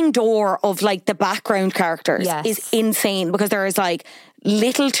revolving door of like the background characters is insane, because there is like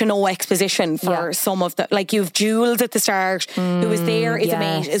little to no exposition for some of the, like, you've Jules at the start, who was there, is a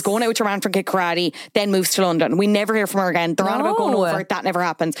mate, is going out to Ranford Kid Karate, then moves to London. We never hear from her again. They're on about going over, that never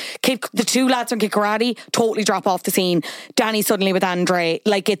happens. The two lads from Kid Karate totally drop off the scene. Danny suddenly with Andre,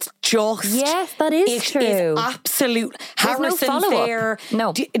 like, it's just, yes, that is true. It's absolute. There's Harrison's no there.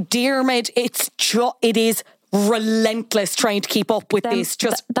 No, Diarmid, it is relentless trying to keep up with this.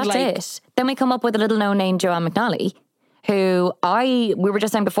 Just that's like, it. Then we come up with a little known named Joanne McNally, who we were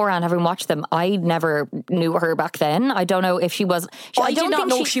just saying beforehand, having watched them, I never knew her back then. I don't know if she was. I did not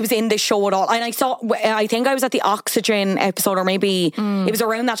know she was in this show at all. And I think I was at the Oxygen episode, or maybe it was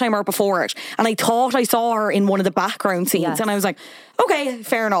around that time or before it. And I thought I saw her in one of the background scenes, and I was like, okay,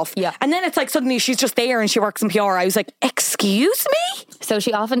 fair enough. Yeah. And then it's like suddenly she's just there and she works in PR. I was like, excuse me? So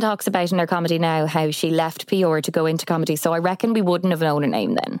she often talks about in her comedy now how she left PR to go into comedy. So I reckon we wouldn't have known her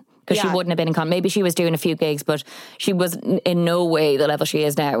name then. Because she wouldn't have been in comedy. Maybe she was doing a few gigs, but she was in no way the level she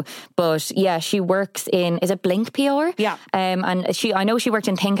is now. But yeah, she works in, is it Blink PR? Yeah. And I know she worked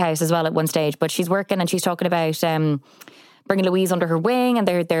in Think House as well at one stage, but she's working and she's talking about bringing Louise under her wing, and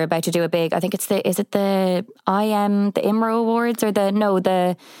they're about to do a big, I think it's the IMRO Awards, or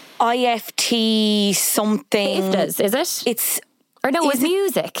the IFT something. IFTAs, is it? It's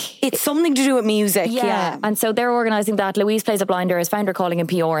music. It's something to do with music, yeah. And so they're organising that. Louise plays a blinder, has found her calling in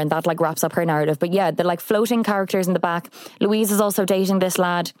PR, and that like wraps up her narrative. But yeah, they're like floating characters in the back. Louise is also dating this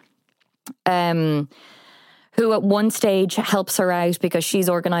lad, who at one stage helps her out because she's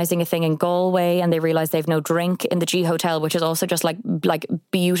organising a thing in Galway, and they realise they've no drink in the G Hotel, which is also just like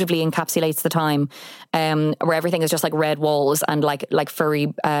beautifully encapsulates the time, where everything is just like red walls and like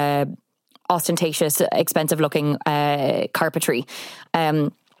furry, ostentatious, expensive-looking carpentry.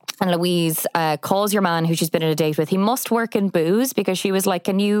 And Louise calls your man, who she's been on a date with. He must work in booze, because she was like,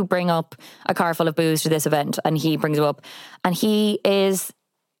 can you bring up a car full of booze to this event? And he brings it up. And he is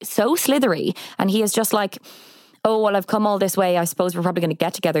so slithery. And he is just like, oh, well, I've come all this way. I suppose we're probably going to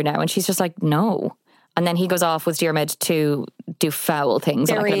get together now. And she's just like, no. And then he goes off with Diarmid to do foul things.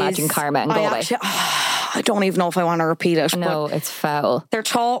 And I can imagine karma and Galway. I don't even know if I want to repeat it. No, it's foul.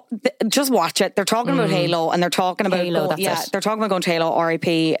 Just watch it. They're talking about Halo, and they're talking about Halo. They're talking about going to Halo.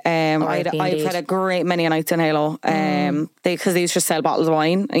 R.I.P. I've had a great many nights in Halo. Because they used to just sell bottles of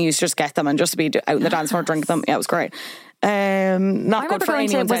wine, and you used to just get them and just be out in the dance floor drinking them. Yeah, it was great. Not good for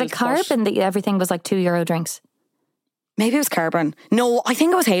anyone. Was it Carbon that everything was like €2 drinks? Maybe it was Carbon. No, I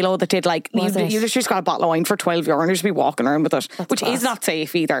think it was Halo that did like, you just got a bottle of wine for €12 and you just be walking around with it. Which is not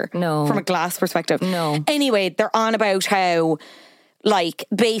safe either. No. From a glass perspective. No. Anyway, they're on about how, like,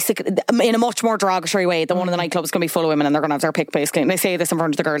 in a much more derogatory way, that one of the nightclubs is going to be full of women and they're going to have their pick, basically. And they say this in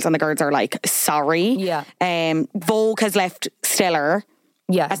front of the girls, and the girls are like, sorry. Yeah. Vogue has left Stellar.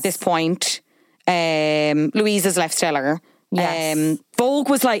 Yes. At this point. Louise has left Stellar. Yes. Vogue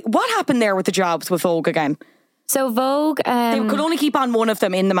was like, what happened there with the jobs with Vogue again? So Vogue... they could only keep on one of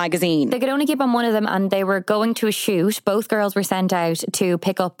them in the magazine. They could only keep on one of them, and they were going to a shoot. Both girls were sent out to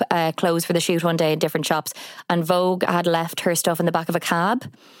pick up clothes for the shoot one day in different shops, and Vogue had left her stuff in the back of a cab.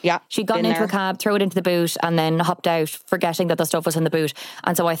 Yeah. She'd gotten into a cab, throw it into the boot, and then hopped out, forgetting that the stuff was in the boot.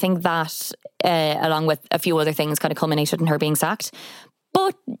 And so I think that, along with a few other things, kind of culminated in her being sacked.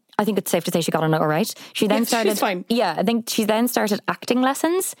 But I think it's safe to say she got on it all right. She then started... She's fine. Yeah, I think she then started acting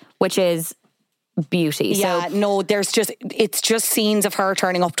lessons, which is... beauty. Yeah, so, no, it's just scenes of her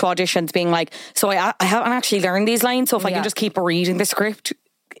turning up to auditions being like, so I haven't actually learned these lines, so if I can just keep reading the script,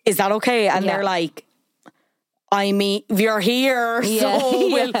 is that okay? And they're like, I mean, you're here,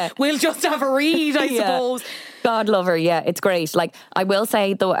 so we'll just have a read, I suppose. God love her, yeah, it's great. Like, I will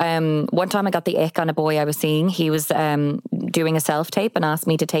say though, one time I got the ick on a boy I was seeing. He was doing a self-tape and asked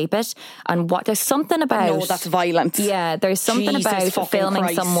me to tape it. And there's something about... No, that's violent. Yeah, there's something about filming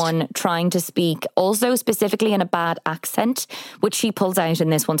someone trying to speak, also specifically in a bad accent, which she pulls out in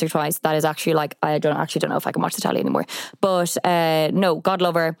this once or twice. That is actually like, I don't know if I can watch the telly anymore. But no, God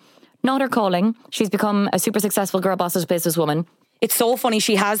love her. Not her calling. She's become a super successful girl boss businesswoman. It's so funny.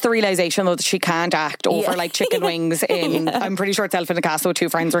 She has the realisation though that she can't act over like chicken wings in, I'm pretty sure it's Elephant and Castle with Two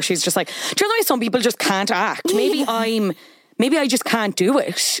Friends, where she's just like, do you know why some people just can't act? Maybe I just can't do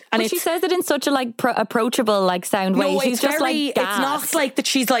it. And she says it in such a like approachable like sound way. She's just like it's not like that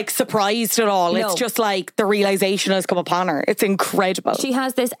she's like surprised at all. No. It's just like the realisation has come upon her. It's incredible. She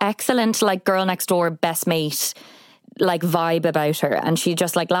has this excellent like girl next door best mate like vibe about her, and she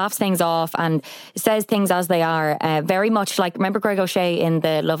just like laughs things off and says things as they are, very much like, remember Greg O'Shea in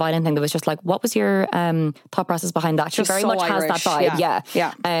the Love Island thing that was just like, what was your thought process behind that? She very much Irish. Has that vibe.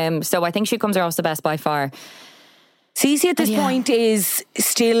 Yeah. So I think she comes across the best by far. Cece at this point is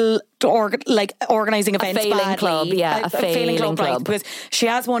still organising events failing badly. club, a failing club. Like, because she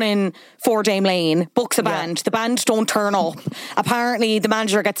has one in 4 Dame Lane, books a band. The band don't turn up. Apparently the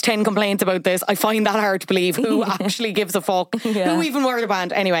manager gets 10 complaints about this. I find that hard to believe. Who actually gives a fuck? Who even were the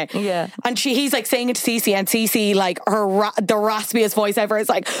band? Anyway. And he's like saying it to Cece, and Cece, like the raspiest voice ever, is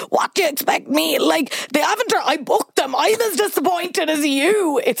like, what do you expect me? Like, they haven't, I booked them. I'm as disappointed as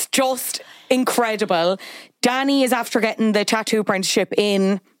you. It's just incredible. Danny is, after getting the tattoo apprenticeship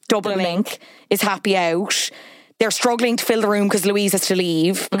in Dublin Ink, is happy out. They're struggling to fill the room because Louise has to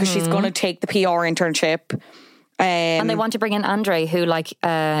leave because she's going to take the PR internship. And they want to bring in Andre, who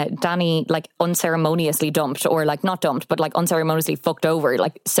Danny unceremoniously dumped, or not dumped, but unceremoniously fucked over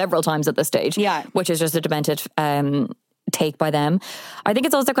several times at this stage. Yeah, which is just a demented take by them. I think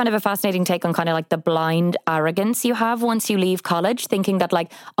it's also kind of a fascinating take on kind of the blind arrogance you have once you leave college, thinking that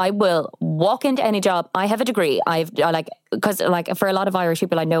I will walk into any job. I have a degree. Because for a lot of Irish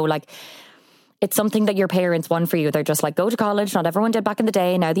people I know, it's something that your parents want for you. They're just go to college. Not everyone did back in the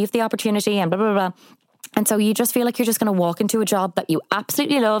day. Now that you have the opportunity and blah, blah, blah. And so you just feel like you're just going to walk into a job that you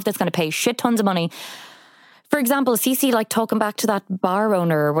absolutely love, that's going to pay shit tons of money. For example, Cece talking back to that bar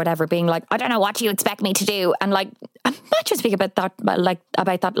owner or whatever, being like, I don't know what you expect me to do. And imagine speaking about that like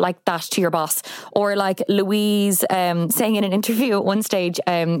that to your boss. Or Louise saying in an interview at one stage,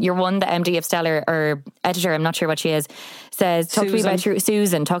 you're one, the MD of Stellar, or editor, I'm not sure what she is, says, talk to me about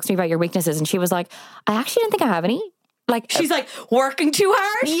Susan, talks to me about your weaknesses. And she was like, I actually don't think I have any. She's working too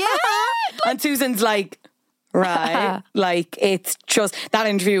hard. Yeah. And Susan's like, right. It's just, that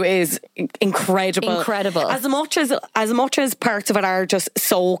interview is incredible. As much as parts of it are just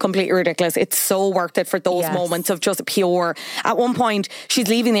so completely ridiculous, it's so worth it for those moments of just pure. At one point, she's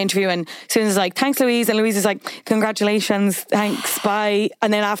leaving the interview and Susan's like, thanks, Louise. And Louise is like, congratulations, thanks, bye.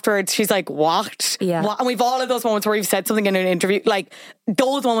 And then afterwards, she's like, what? Yeah. What? And we've all of those moments where you've said something in an interview,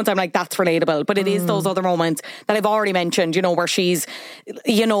 those moments I'm like, that's relatable. But it is those other moments that I've already mentioned, where she's,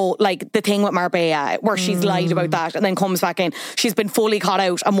 the thing with Marbella, where she's lied about that and then comes back in. She's been fully caught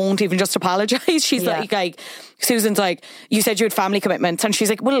out and won't even just apologise. She's like, Susan's like, you said you had family commitments. And she's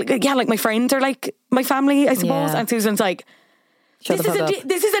like, well, yeah, my friends are my family, I suppose. Yeah. And Susan's like, this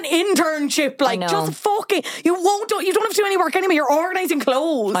is an internship. Just fucking, you don't have to do any work anymore. You're organising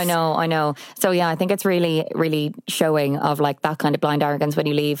clothes. I know. So yeah, I think it's really, really showing of that kind of blind arrogance when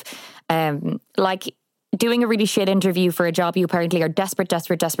you leave. Doing a really shit interview for a job you apparently are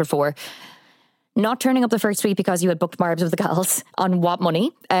desperate for. Not turning up the first week because you had booked Marbs with the gals on what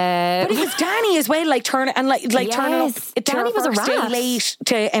money? But it was Danny as well, turning up. Danny was a rat. Day late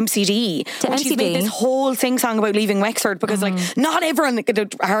to MCD. She's made this whole sing-song about leaving Wexford because not everyone,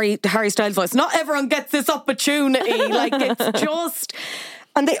 Harry Styles voice, not everyone gets this opportunity. It's just,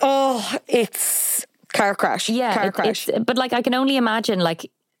 and it's car crash. Yeah, car crash. But I can only imagine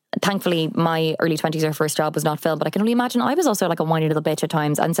thankfully my early 20s, our first job was not filmed, but I can only imagine I was also a whiny little bitch at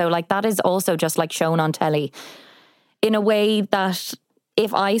times. And so that is also just shown on telly in a way that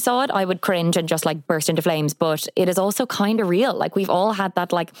if I saw it, I would cringe and just burst into flames. But it is also kind of real. We've all had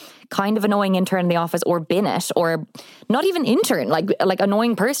that kind of annoying intern in the office, or been it, or not even intern,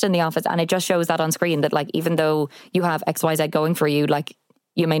 annoying person in the office. And it just shows that on screen that even though you have XYZ going for you,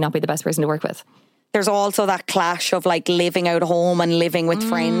 you may not be the best person to work with. There's also that clash of living out of home and living with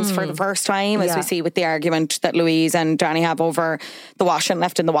friends for the first time, as we see with the argument that Louise and Danny have over the washing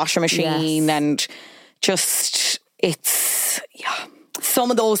left in the washing machine, and just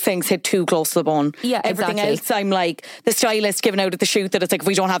some of those things hit too close to the bone. Yeah, everything else, I'm the stylist giving out at the shoot that it's if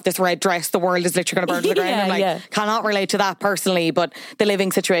we don't have this red dress, the world is literally going to burn to the ground. I'm cannot relate to that personally, but the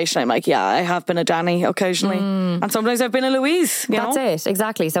living situation, I'm I have been a Danny occasionally, and sometimes I've been a Louise. That's it,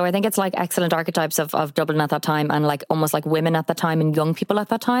 exactly. So I think it's excellent archetypes of Dublin at that time, and almost women at that time and young people at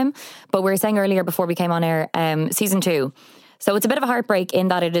that time. But we were saying earlier before we came on air, season 2. So it's a bit of a heartbreak in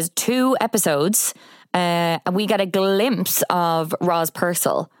that it is 2 episodes. And we get a glimpse of Roz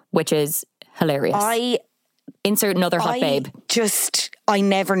Purcell, which is hilarious. Insert another hot babe. I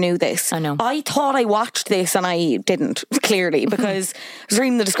never knew this. I know. I thought I watched this and I didn't, clearly, because I was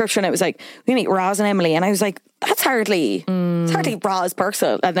reading the description. It was we meet Roz and Emily, and I was like, that's hardly Roz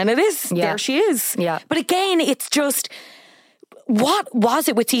Purcell. And then it is. There she is. Yeah. But again, it's just, what was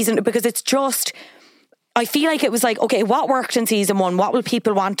it with season? Because it's just, I feel like it was okay, what worked in season 1? What will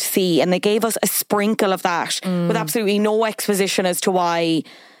people want to see? And they gave us a sprinkle of that with absolutely no exposition as to why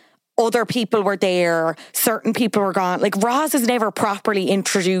other people were there, certain people were gone. Roz is never properly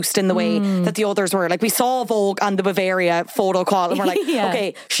introduced in the way that the others were. We saw Vogue on the Bavaria photo call and we're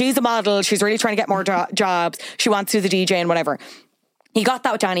okay, she's a model, she's really trying to get more jobs, she wants to do the DJ and whatever. You got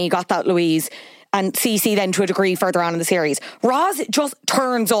that with Danny, you got that with Louise. and Cece then to a degree further on in the series. Roz just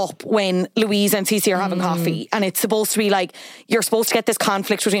turns up when Louise and Cece are having coffee, and it's supposed to be like, you're supposed to get this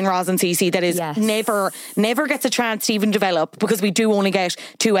conflict between Roz and Cece that is never gets a chance to even develop, because we do only get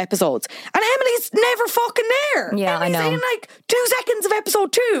 2 episodes. And Emily's never fucking there. Yeah, Emily's I know. in like 2 seconds of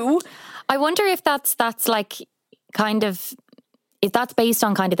episode 2. I wonder if that's like kind of, if that's based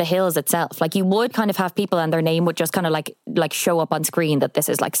on kind of the Hills itself. Like, you would kind of have people and their name would just kind of like show up on screen, that this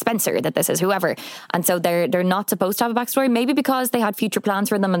is like Spencer, that this is whoever. And so they're not supposed to have a backstory, maybe because they had future plans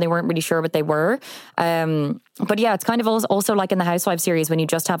for them and they weren't really sure what they were. But yeah, it's kind of also like in the Housewives series when you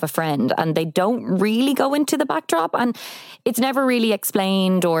just have a friend and they don't really go into the backdrop, and it's never really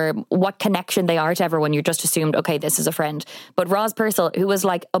explained or what connection they are to everyone. You're just assumed, okay, this is a friend. But Roz Purcell, who was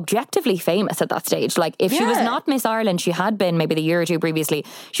like objectively famous at that stage, like if she was not Miss Ireland, she had been maybe the year or two previously.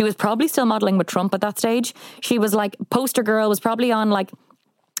 She was probably still modelling with Trump at that stage. She was like poster girl, was probably on like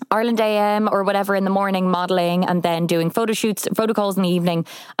Ireland AM or whatever in the morning modelling, and then doing photo shoots, photo calls in the evening,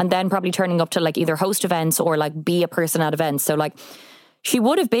 and then probably turning up to like either host events or like be a person at events. So like she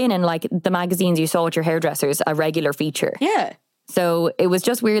would have been in like the magazines you saw at your hairdressers, a regular feature. Yeah. So it was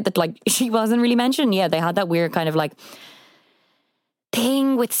just weird that like she wasn't really mentioned. Yeah, they had that weird kind of like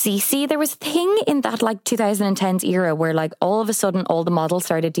thing with Cece. There was a thing in that like 2010s era where like all of a sudden all the models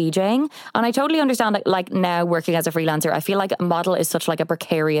started DJing, and I totally understand that like now working as a freelancer, I feel like a model is such like a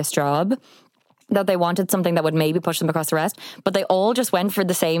precarious job that they wanted something that would maybe push them across the rest, but they all just went for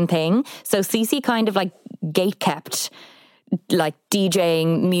the same thing. So Cece kind of like gatekept like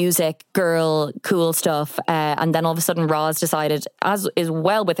DJing, music, girl, cool stuff, and then all of a sudden Roz decided, as is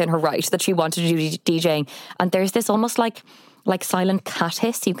well within her right, that she wanted to do DJing, and there's this almost like silent cat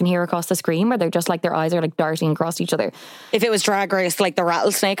hiss you can hear across the screen where they're just like their eyes are like darting across each other. If it was Drag Race, like the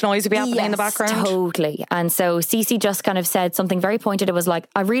rattlesnake noise would be happening in the background. Totally. And so Cece just kind of said something very pointed. It was like,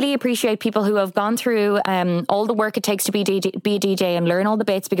 I really appreciate people who have gone through all the work it takes to be a DJ and learn all the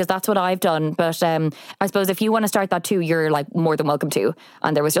bits, because that's what I've done. But I suppose if you want to start that too, you're like more than welcome to.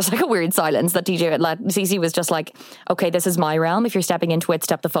 And there was just like a weird silence that Cece was just like, okay, this is my realm. If you're stepping into it,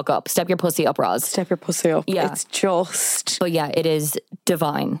 step the fuck up. Step your pussy up, Roz. Step your pussy up. Yeah. It's just... But yeah, it is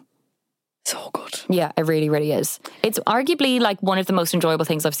divine. So good. Yeah, it really, really is. It's arguably like one of the most enjoyable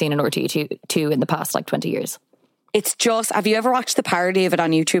things I've seen in RTÉ2 in the past like 20 years. It's just, have you ever watched the parody of it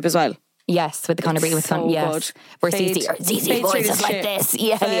on YouTube as well? Yes, with the Conor Brie with so yes, good. Where Cece voices like this.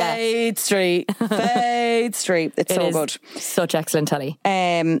 Yeah, Fade Street. Fade Street. It's so good. Such excellent telly.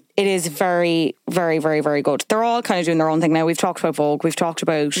 It is very, very, very, very good. They're all kind of doing their own thing now. We've talked about Vogue. We've talked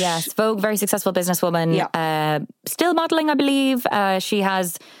about... Yes, Vogue, very successful businesswoman. Yeah. Still modelling, I believe. She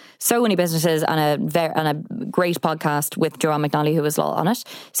has so many businesses and a great podcast with Joanne McNally, who was on it.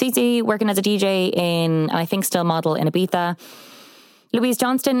 Cece working as a DJ in, I think still model in Ibiza. Louise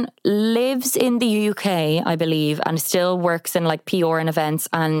Johnston lives in the UK, I believe, and still works in like PR and events.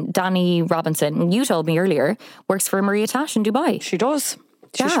 And Danny Robinson, you told me earlier, works for Maria Tash in Dubai. She does.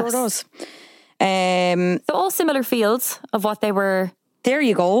 She sure does. So all similar fields of what they were. There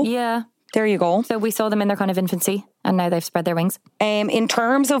you go. Yeah. There you go. So we saw them in their kind of infancy and now they've spread their wings. In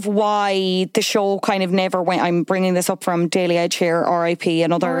terms of why the show kind of never went, I'm bringing this up from Daily Edge here, RIP,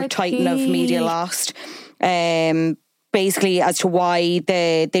 another titan of media lost. Basically as to why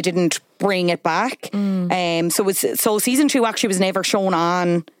they didn't bring it back. So season 2 actually was never shown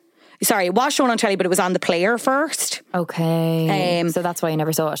on... Sorry, it was shown on telly, but it was on the Player first. Okay. So that's why you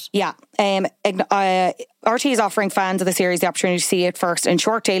never saw it. Yeah. RT is offering fans of the series the opportunity to see it first in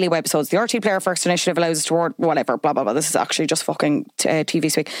short daily webisodes. The RT Player First initiative allows us to award whatever, blah, blah, blah. This is actually just fucking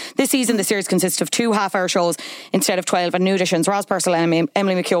TV speak. This season, the series consists of 2 half-hour shows instead of 12, and new additions. Roz Purcell and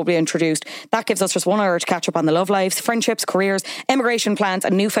Emily McHugh will be introduced. That gives us just 1 hour to catch up on the love lives, friendships, careers, immigration plans,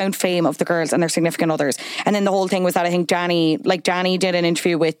 and newfound fame of the girls and their significant others. And then the whole thing was that I think Danny did an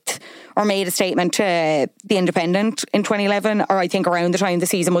interview with, or made a statement to The Independent in 2011, or I think around the time the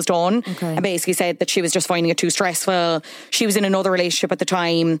season was done, and basically said that she was just finding it too stressful. She was in another relationship at the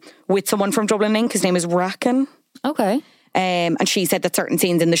time with someone from Dublin Inc. His name is Racken. Okay. And she said that certain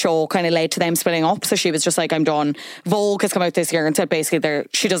scenes in the show kind of led to them splitting up. So she was just like, I'm done. Vogue has come out this year and said basically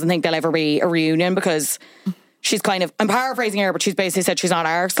she doesn't think there'll ever be a reunion because she's kind of, I'm paraphrasing her, but she's basically said she's not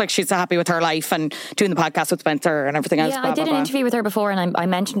arsed. Like she's happy with her life and doing the podcast with Spencer and everything else. Yeah, I did an interview with her before and I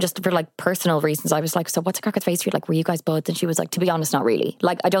mentioned just for like personal reasons. I was like, so what's a crack with Face Street? Like, were you guys buds? And she was like, to be honest, not really.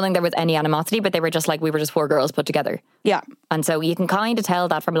 Like, I don't think there was any animosity, but they were just like, we were just 4 girls put together. Yeah. And so you can kind of tell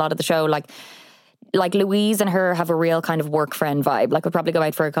that from a lot of the show. Like Louise and her have a real kind of work friend vibe. Like, would probably go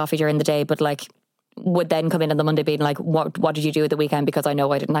out for a coffee during the day, but like would then come in on the Monday being like, what did you do at the weekend? Because I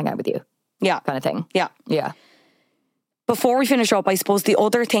know I didn't hang out with you. Yeah. Kind of thing. Yeah. Yeah. before we finish up, I suppose the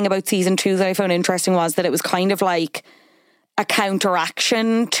other thing about season 2 that I found interesting was that it was kind of like a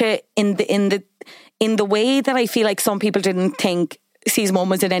counteraction to in the way that I feel like some people didn't think season 1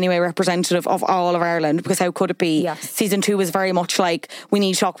 was in any way representative of all of Ireland, because how could it be? Yes. Season 2 was very much like, we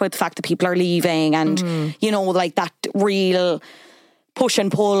need to talk about the fact that people are leaving and, you know, like that real push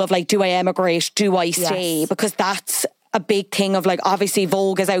and pull of like, do I emigrate? Do I stay? Yes. Because that's a big thing of like, obviously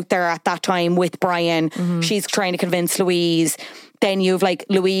Vogue is out there at that time with Brian. She's trying to convince Louise. Then you have like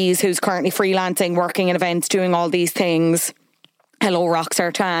Louise, who's currently freelancing, working in events, doing all these things. Hello,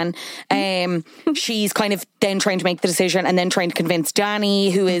 Roxar Tan. She's kind of then trying to make the decision and then trying to convince Danny,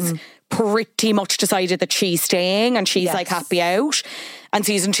 who is pretty much decided that she's staying and she's like happy out. And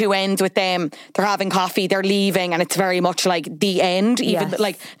season 2 ends with them, they're having coffee, they're leaving, and it's very much like the end. Even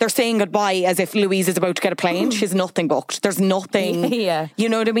like they're saying goodbye as if Louise is about to get a plane. She's nothing booked. There's nothing. You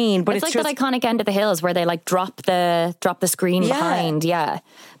know what I mean? But it's like just that iconic end of The Hills where they like drop the screen behind. Yeah.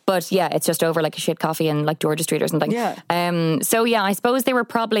 But yeah, it's just over like a shit coffee in like Georgia Street or something. Yeah. So yeah, I suppose they would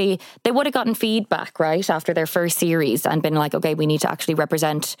have gotten feedback, right, after their first series and been like, okay, we need to actually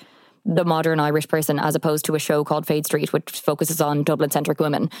represent the modern Irish person as opposed to a show called Fade Street, which focuses on Dublin-centric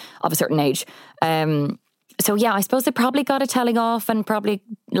women of a certain age. So yeah, I suppose they probably got a telling off, and probably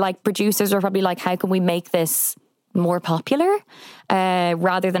like producers were probably like, how can we make this more popular?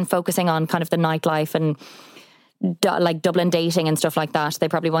 Rather than focusing on kind of the nightlife and like Dublin dating and stuff like that. They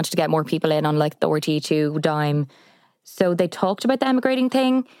probably wanted to get more people in on like the RT2 dime. So they talked about the emigrating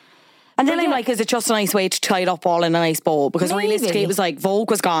thing. And then I'm like, is it just a nice way to tie it up all in a nice bow? Because realistically, it was like Vogue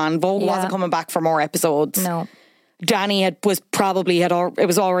was gone. Vogue wasn't coming back for more episodes. No. Danny it was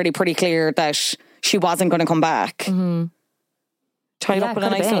already pretty clear that she wasn't going to come back. Tied up in a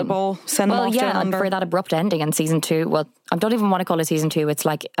nice little bow. Send them off down under. And for that abrupt ending in season 2, well, I don't even want to call it season 2. It's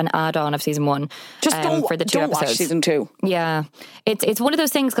like an add-on of season 1. Just for the 2 don't episodes. watch season 2. Yeah, it's one of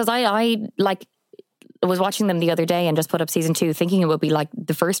those things, because I like was watching them the other day and just put up season 2 thinking it would be like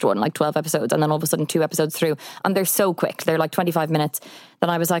the first one, like 12 episodes, and then all of a sudden 2 episodes through, and they're so quick, they're like 25 minutes.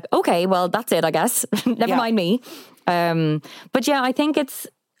 Then I was like, okay, well that's it, I guess. Never mind me. But yeah, I think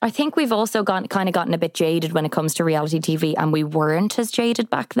we've also gotten a bit jaded when it comes to reality TV, and we weren't as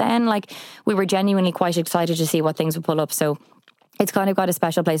jaded back then. Like, we were genuinely quite excited to see what things would pull up. So it's kind of got a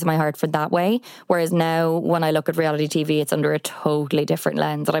special place in my heart for that way. Whereas now, when I look at reality TV, it's under a totally different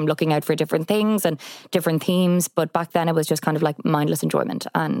lens, and I'm looking out for different things and different themes. But back then, it was just kind of like mindless enjoyment,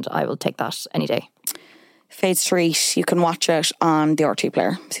 and I will take that any day. Fade Street, you can watch it on the RT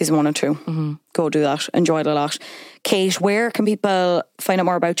Player, season 1 and 2. Go do that. Enjoy it a lot. Kate, where can people find out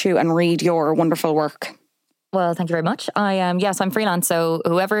more about you and read your wonderful work? Well, thank you very much. I'm freelance, so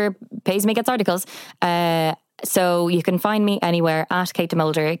whoever pays me gets articles. So you can find me anywhere at Kate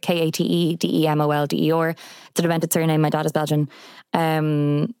Demolder, KateDemolder. It's a demented surname. My dad is Belgian.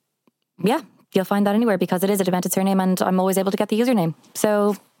 Yeah, you'll find that anywhere because it is a demented surname, and I'm always able to get the username.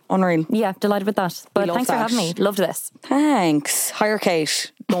 So unreal. Yeah, delighted with that. But thanks for having me. Loved this. Thanks. Hire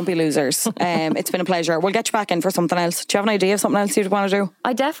Kate. Don't be losers. It's been a pleasure. We'll get you back in for something else. Do you have an idea of something else you'd want to do?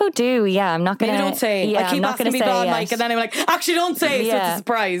 I defo do, yeah. I'm not going to... Maybe don't say. Yeah, I keep asking to be on mic, and then I'm like, actually don't say, so it's a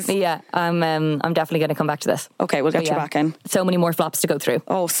surprise. Yeah, I'm definitely going to come back to this. Okay, we'll get you back in. So many more flops to go through.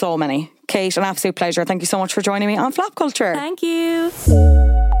 Oh, so many. Kate, an absolute pleasure. Thank you so much for joining me on Flop Culture. Thank you.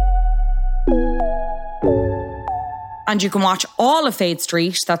 And you can watch all of Fade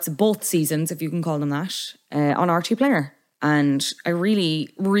Street, that's both seasons, if you can call them that, on RT Player. And I really,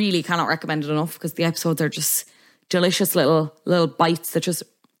 really cannot recommend it enough, because the episodes are just delicious little bites that just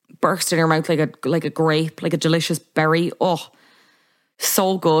burst in your mouth like a grape, like a delicious berry. Oh,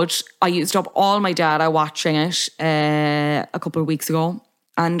 so good. I used up all my data watching it a couple of weeks ago,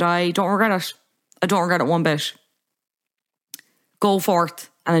 and I don't regret it. I don't regret it one bit. Go forth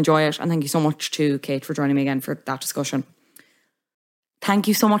and enjoy it. And thank you so much to Kate for joining me again for that discussion. Thank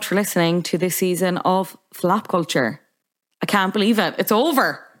you so much for listening to this season of Flop Culture. I can't believe it. It's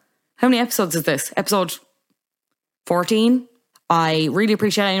over. How many episodes is this? Episode 14? I really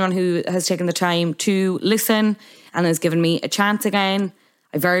appreciate anyone who has taken the time to listen and has given me a chance again.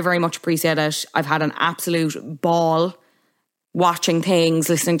 I very, very much appreciate it. I've had an absolute ball watching things,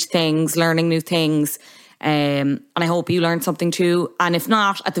 listening to things, learning new things. And I hope you learned something too. And if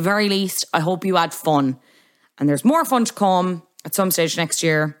not, at the very least, I hope you had fun. And there's more fun to come at some stage next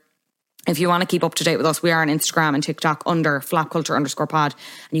year. If you want to keep up to date with us, we are on Instagram and TikTok under flopculture_pod.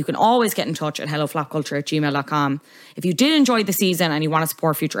 And you can always get in touch at helloflopculture@gmail.com. If you did enjoy the season and you want to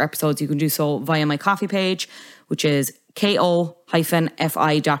support future episodes, you can do so via my coffee page, which is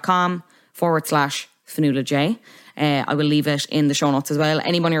ko-fi.com/FanuolaJ. I will leave it in the show notes as well.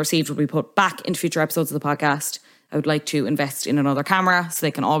 Any money received will be put back into future episodes of the podcast. I would like to invest in another camera so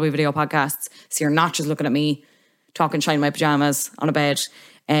they can all be video podcasts. So you're not just looking at me talking shine in my pajamas on a bed.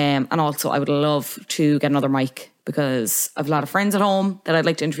 And also I would love to get another mic because I have a lot of friends at home that I'd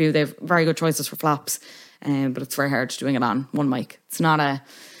like to interview. They have very good choices for flaps, but it's very hard doing it on one mic. It's not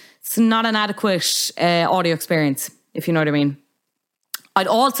an adequate audio experience, if you know what I mean. I'd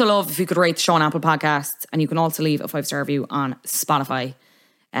also love if you could rate the show on Apple Podcasts, and you can also leave a 5-star review on Spotify.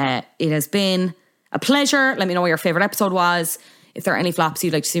 It has been a pleasure. Let me know what your favourite episode was. If there are any flaps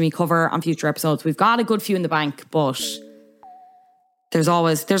you'd like to see me cover on future episodes. We've got a good few in the bank, but there's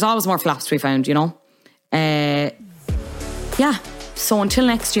always more flaps to be found, you know. Yeah, so until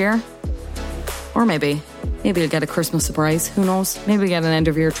next year, or maybe you'll get a Christmas surprise, who knows, maybe you'll get an end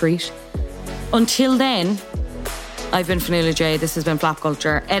of year treat. Until then, I've been Fionnuala J. This has been Flap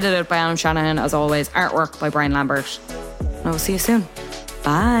Culture, edited by Alan Shanahan, as always, artwork by Brian Lambert. And I will see you soon.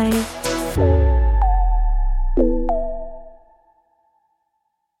 Bye.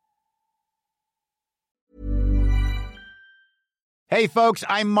 Hey folks,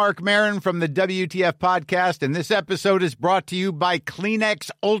 I'm Mark Maron from the WTF Podcast, and this episode is brought to you by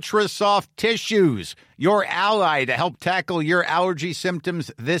Kleenex Ultra Soft Tissues, your ally to help tackle your allergy symptoms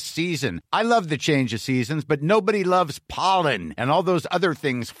this season. I love the change of seasons, but nobody loves pollen and all those other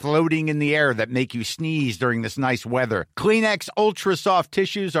things floating in the air that make you sneeze during this nice weather. Kleenex Ultra Soft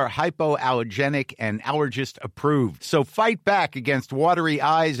Tissues are hypoallergenic and allergist approved, so fight back against watery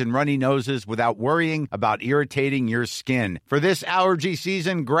eyes and runny noses without worrying about irritating your skin. For this allergy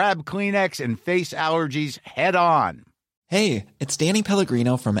season, grab Kleenex and face allergies head on. Hey, it's Danny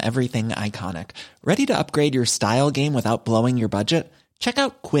Pellegrino from Everything Iconic. Ready to upgrade your style game without blowing your budget? Check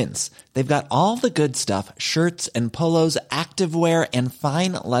out Quince. They've got all the good stuff, shirts and polos, activewear, and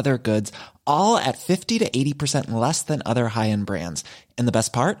fine leather goods, all at 50 to 80% less than other high-end brands. And the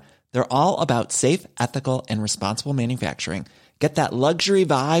best part? They're all about safe, ethical, and responsible manufacturing. Get that luxury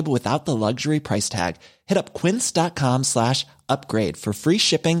vibe without the luxury price tag. Hit up quince.com/upgrade for free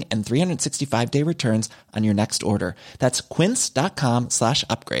shipping and 365-day returns on your next order. That's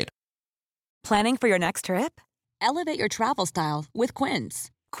quince.com/upgrade. Planning for your next trip? Elevate your travel style with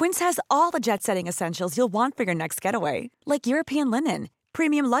Quince. Quince has all the jet-setting essentials you'll want for your next getaway, like European linen,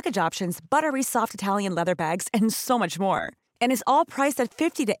 premium luggage options, buttery soft Italian leather bags, and so much more. And is all priced at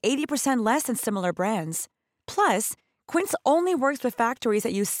 50 to 80% less than similar brands. Plus, Quince only works with factories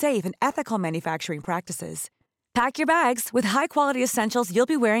that use safe and ethical manufacturing practices. Pack your bags with high-quality essentials you'll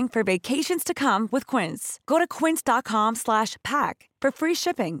be wearing for vacations to come with Quince. Go to quince.com/pack for free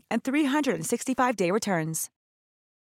shipping and 365-day returns.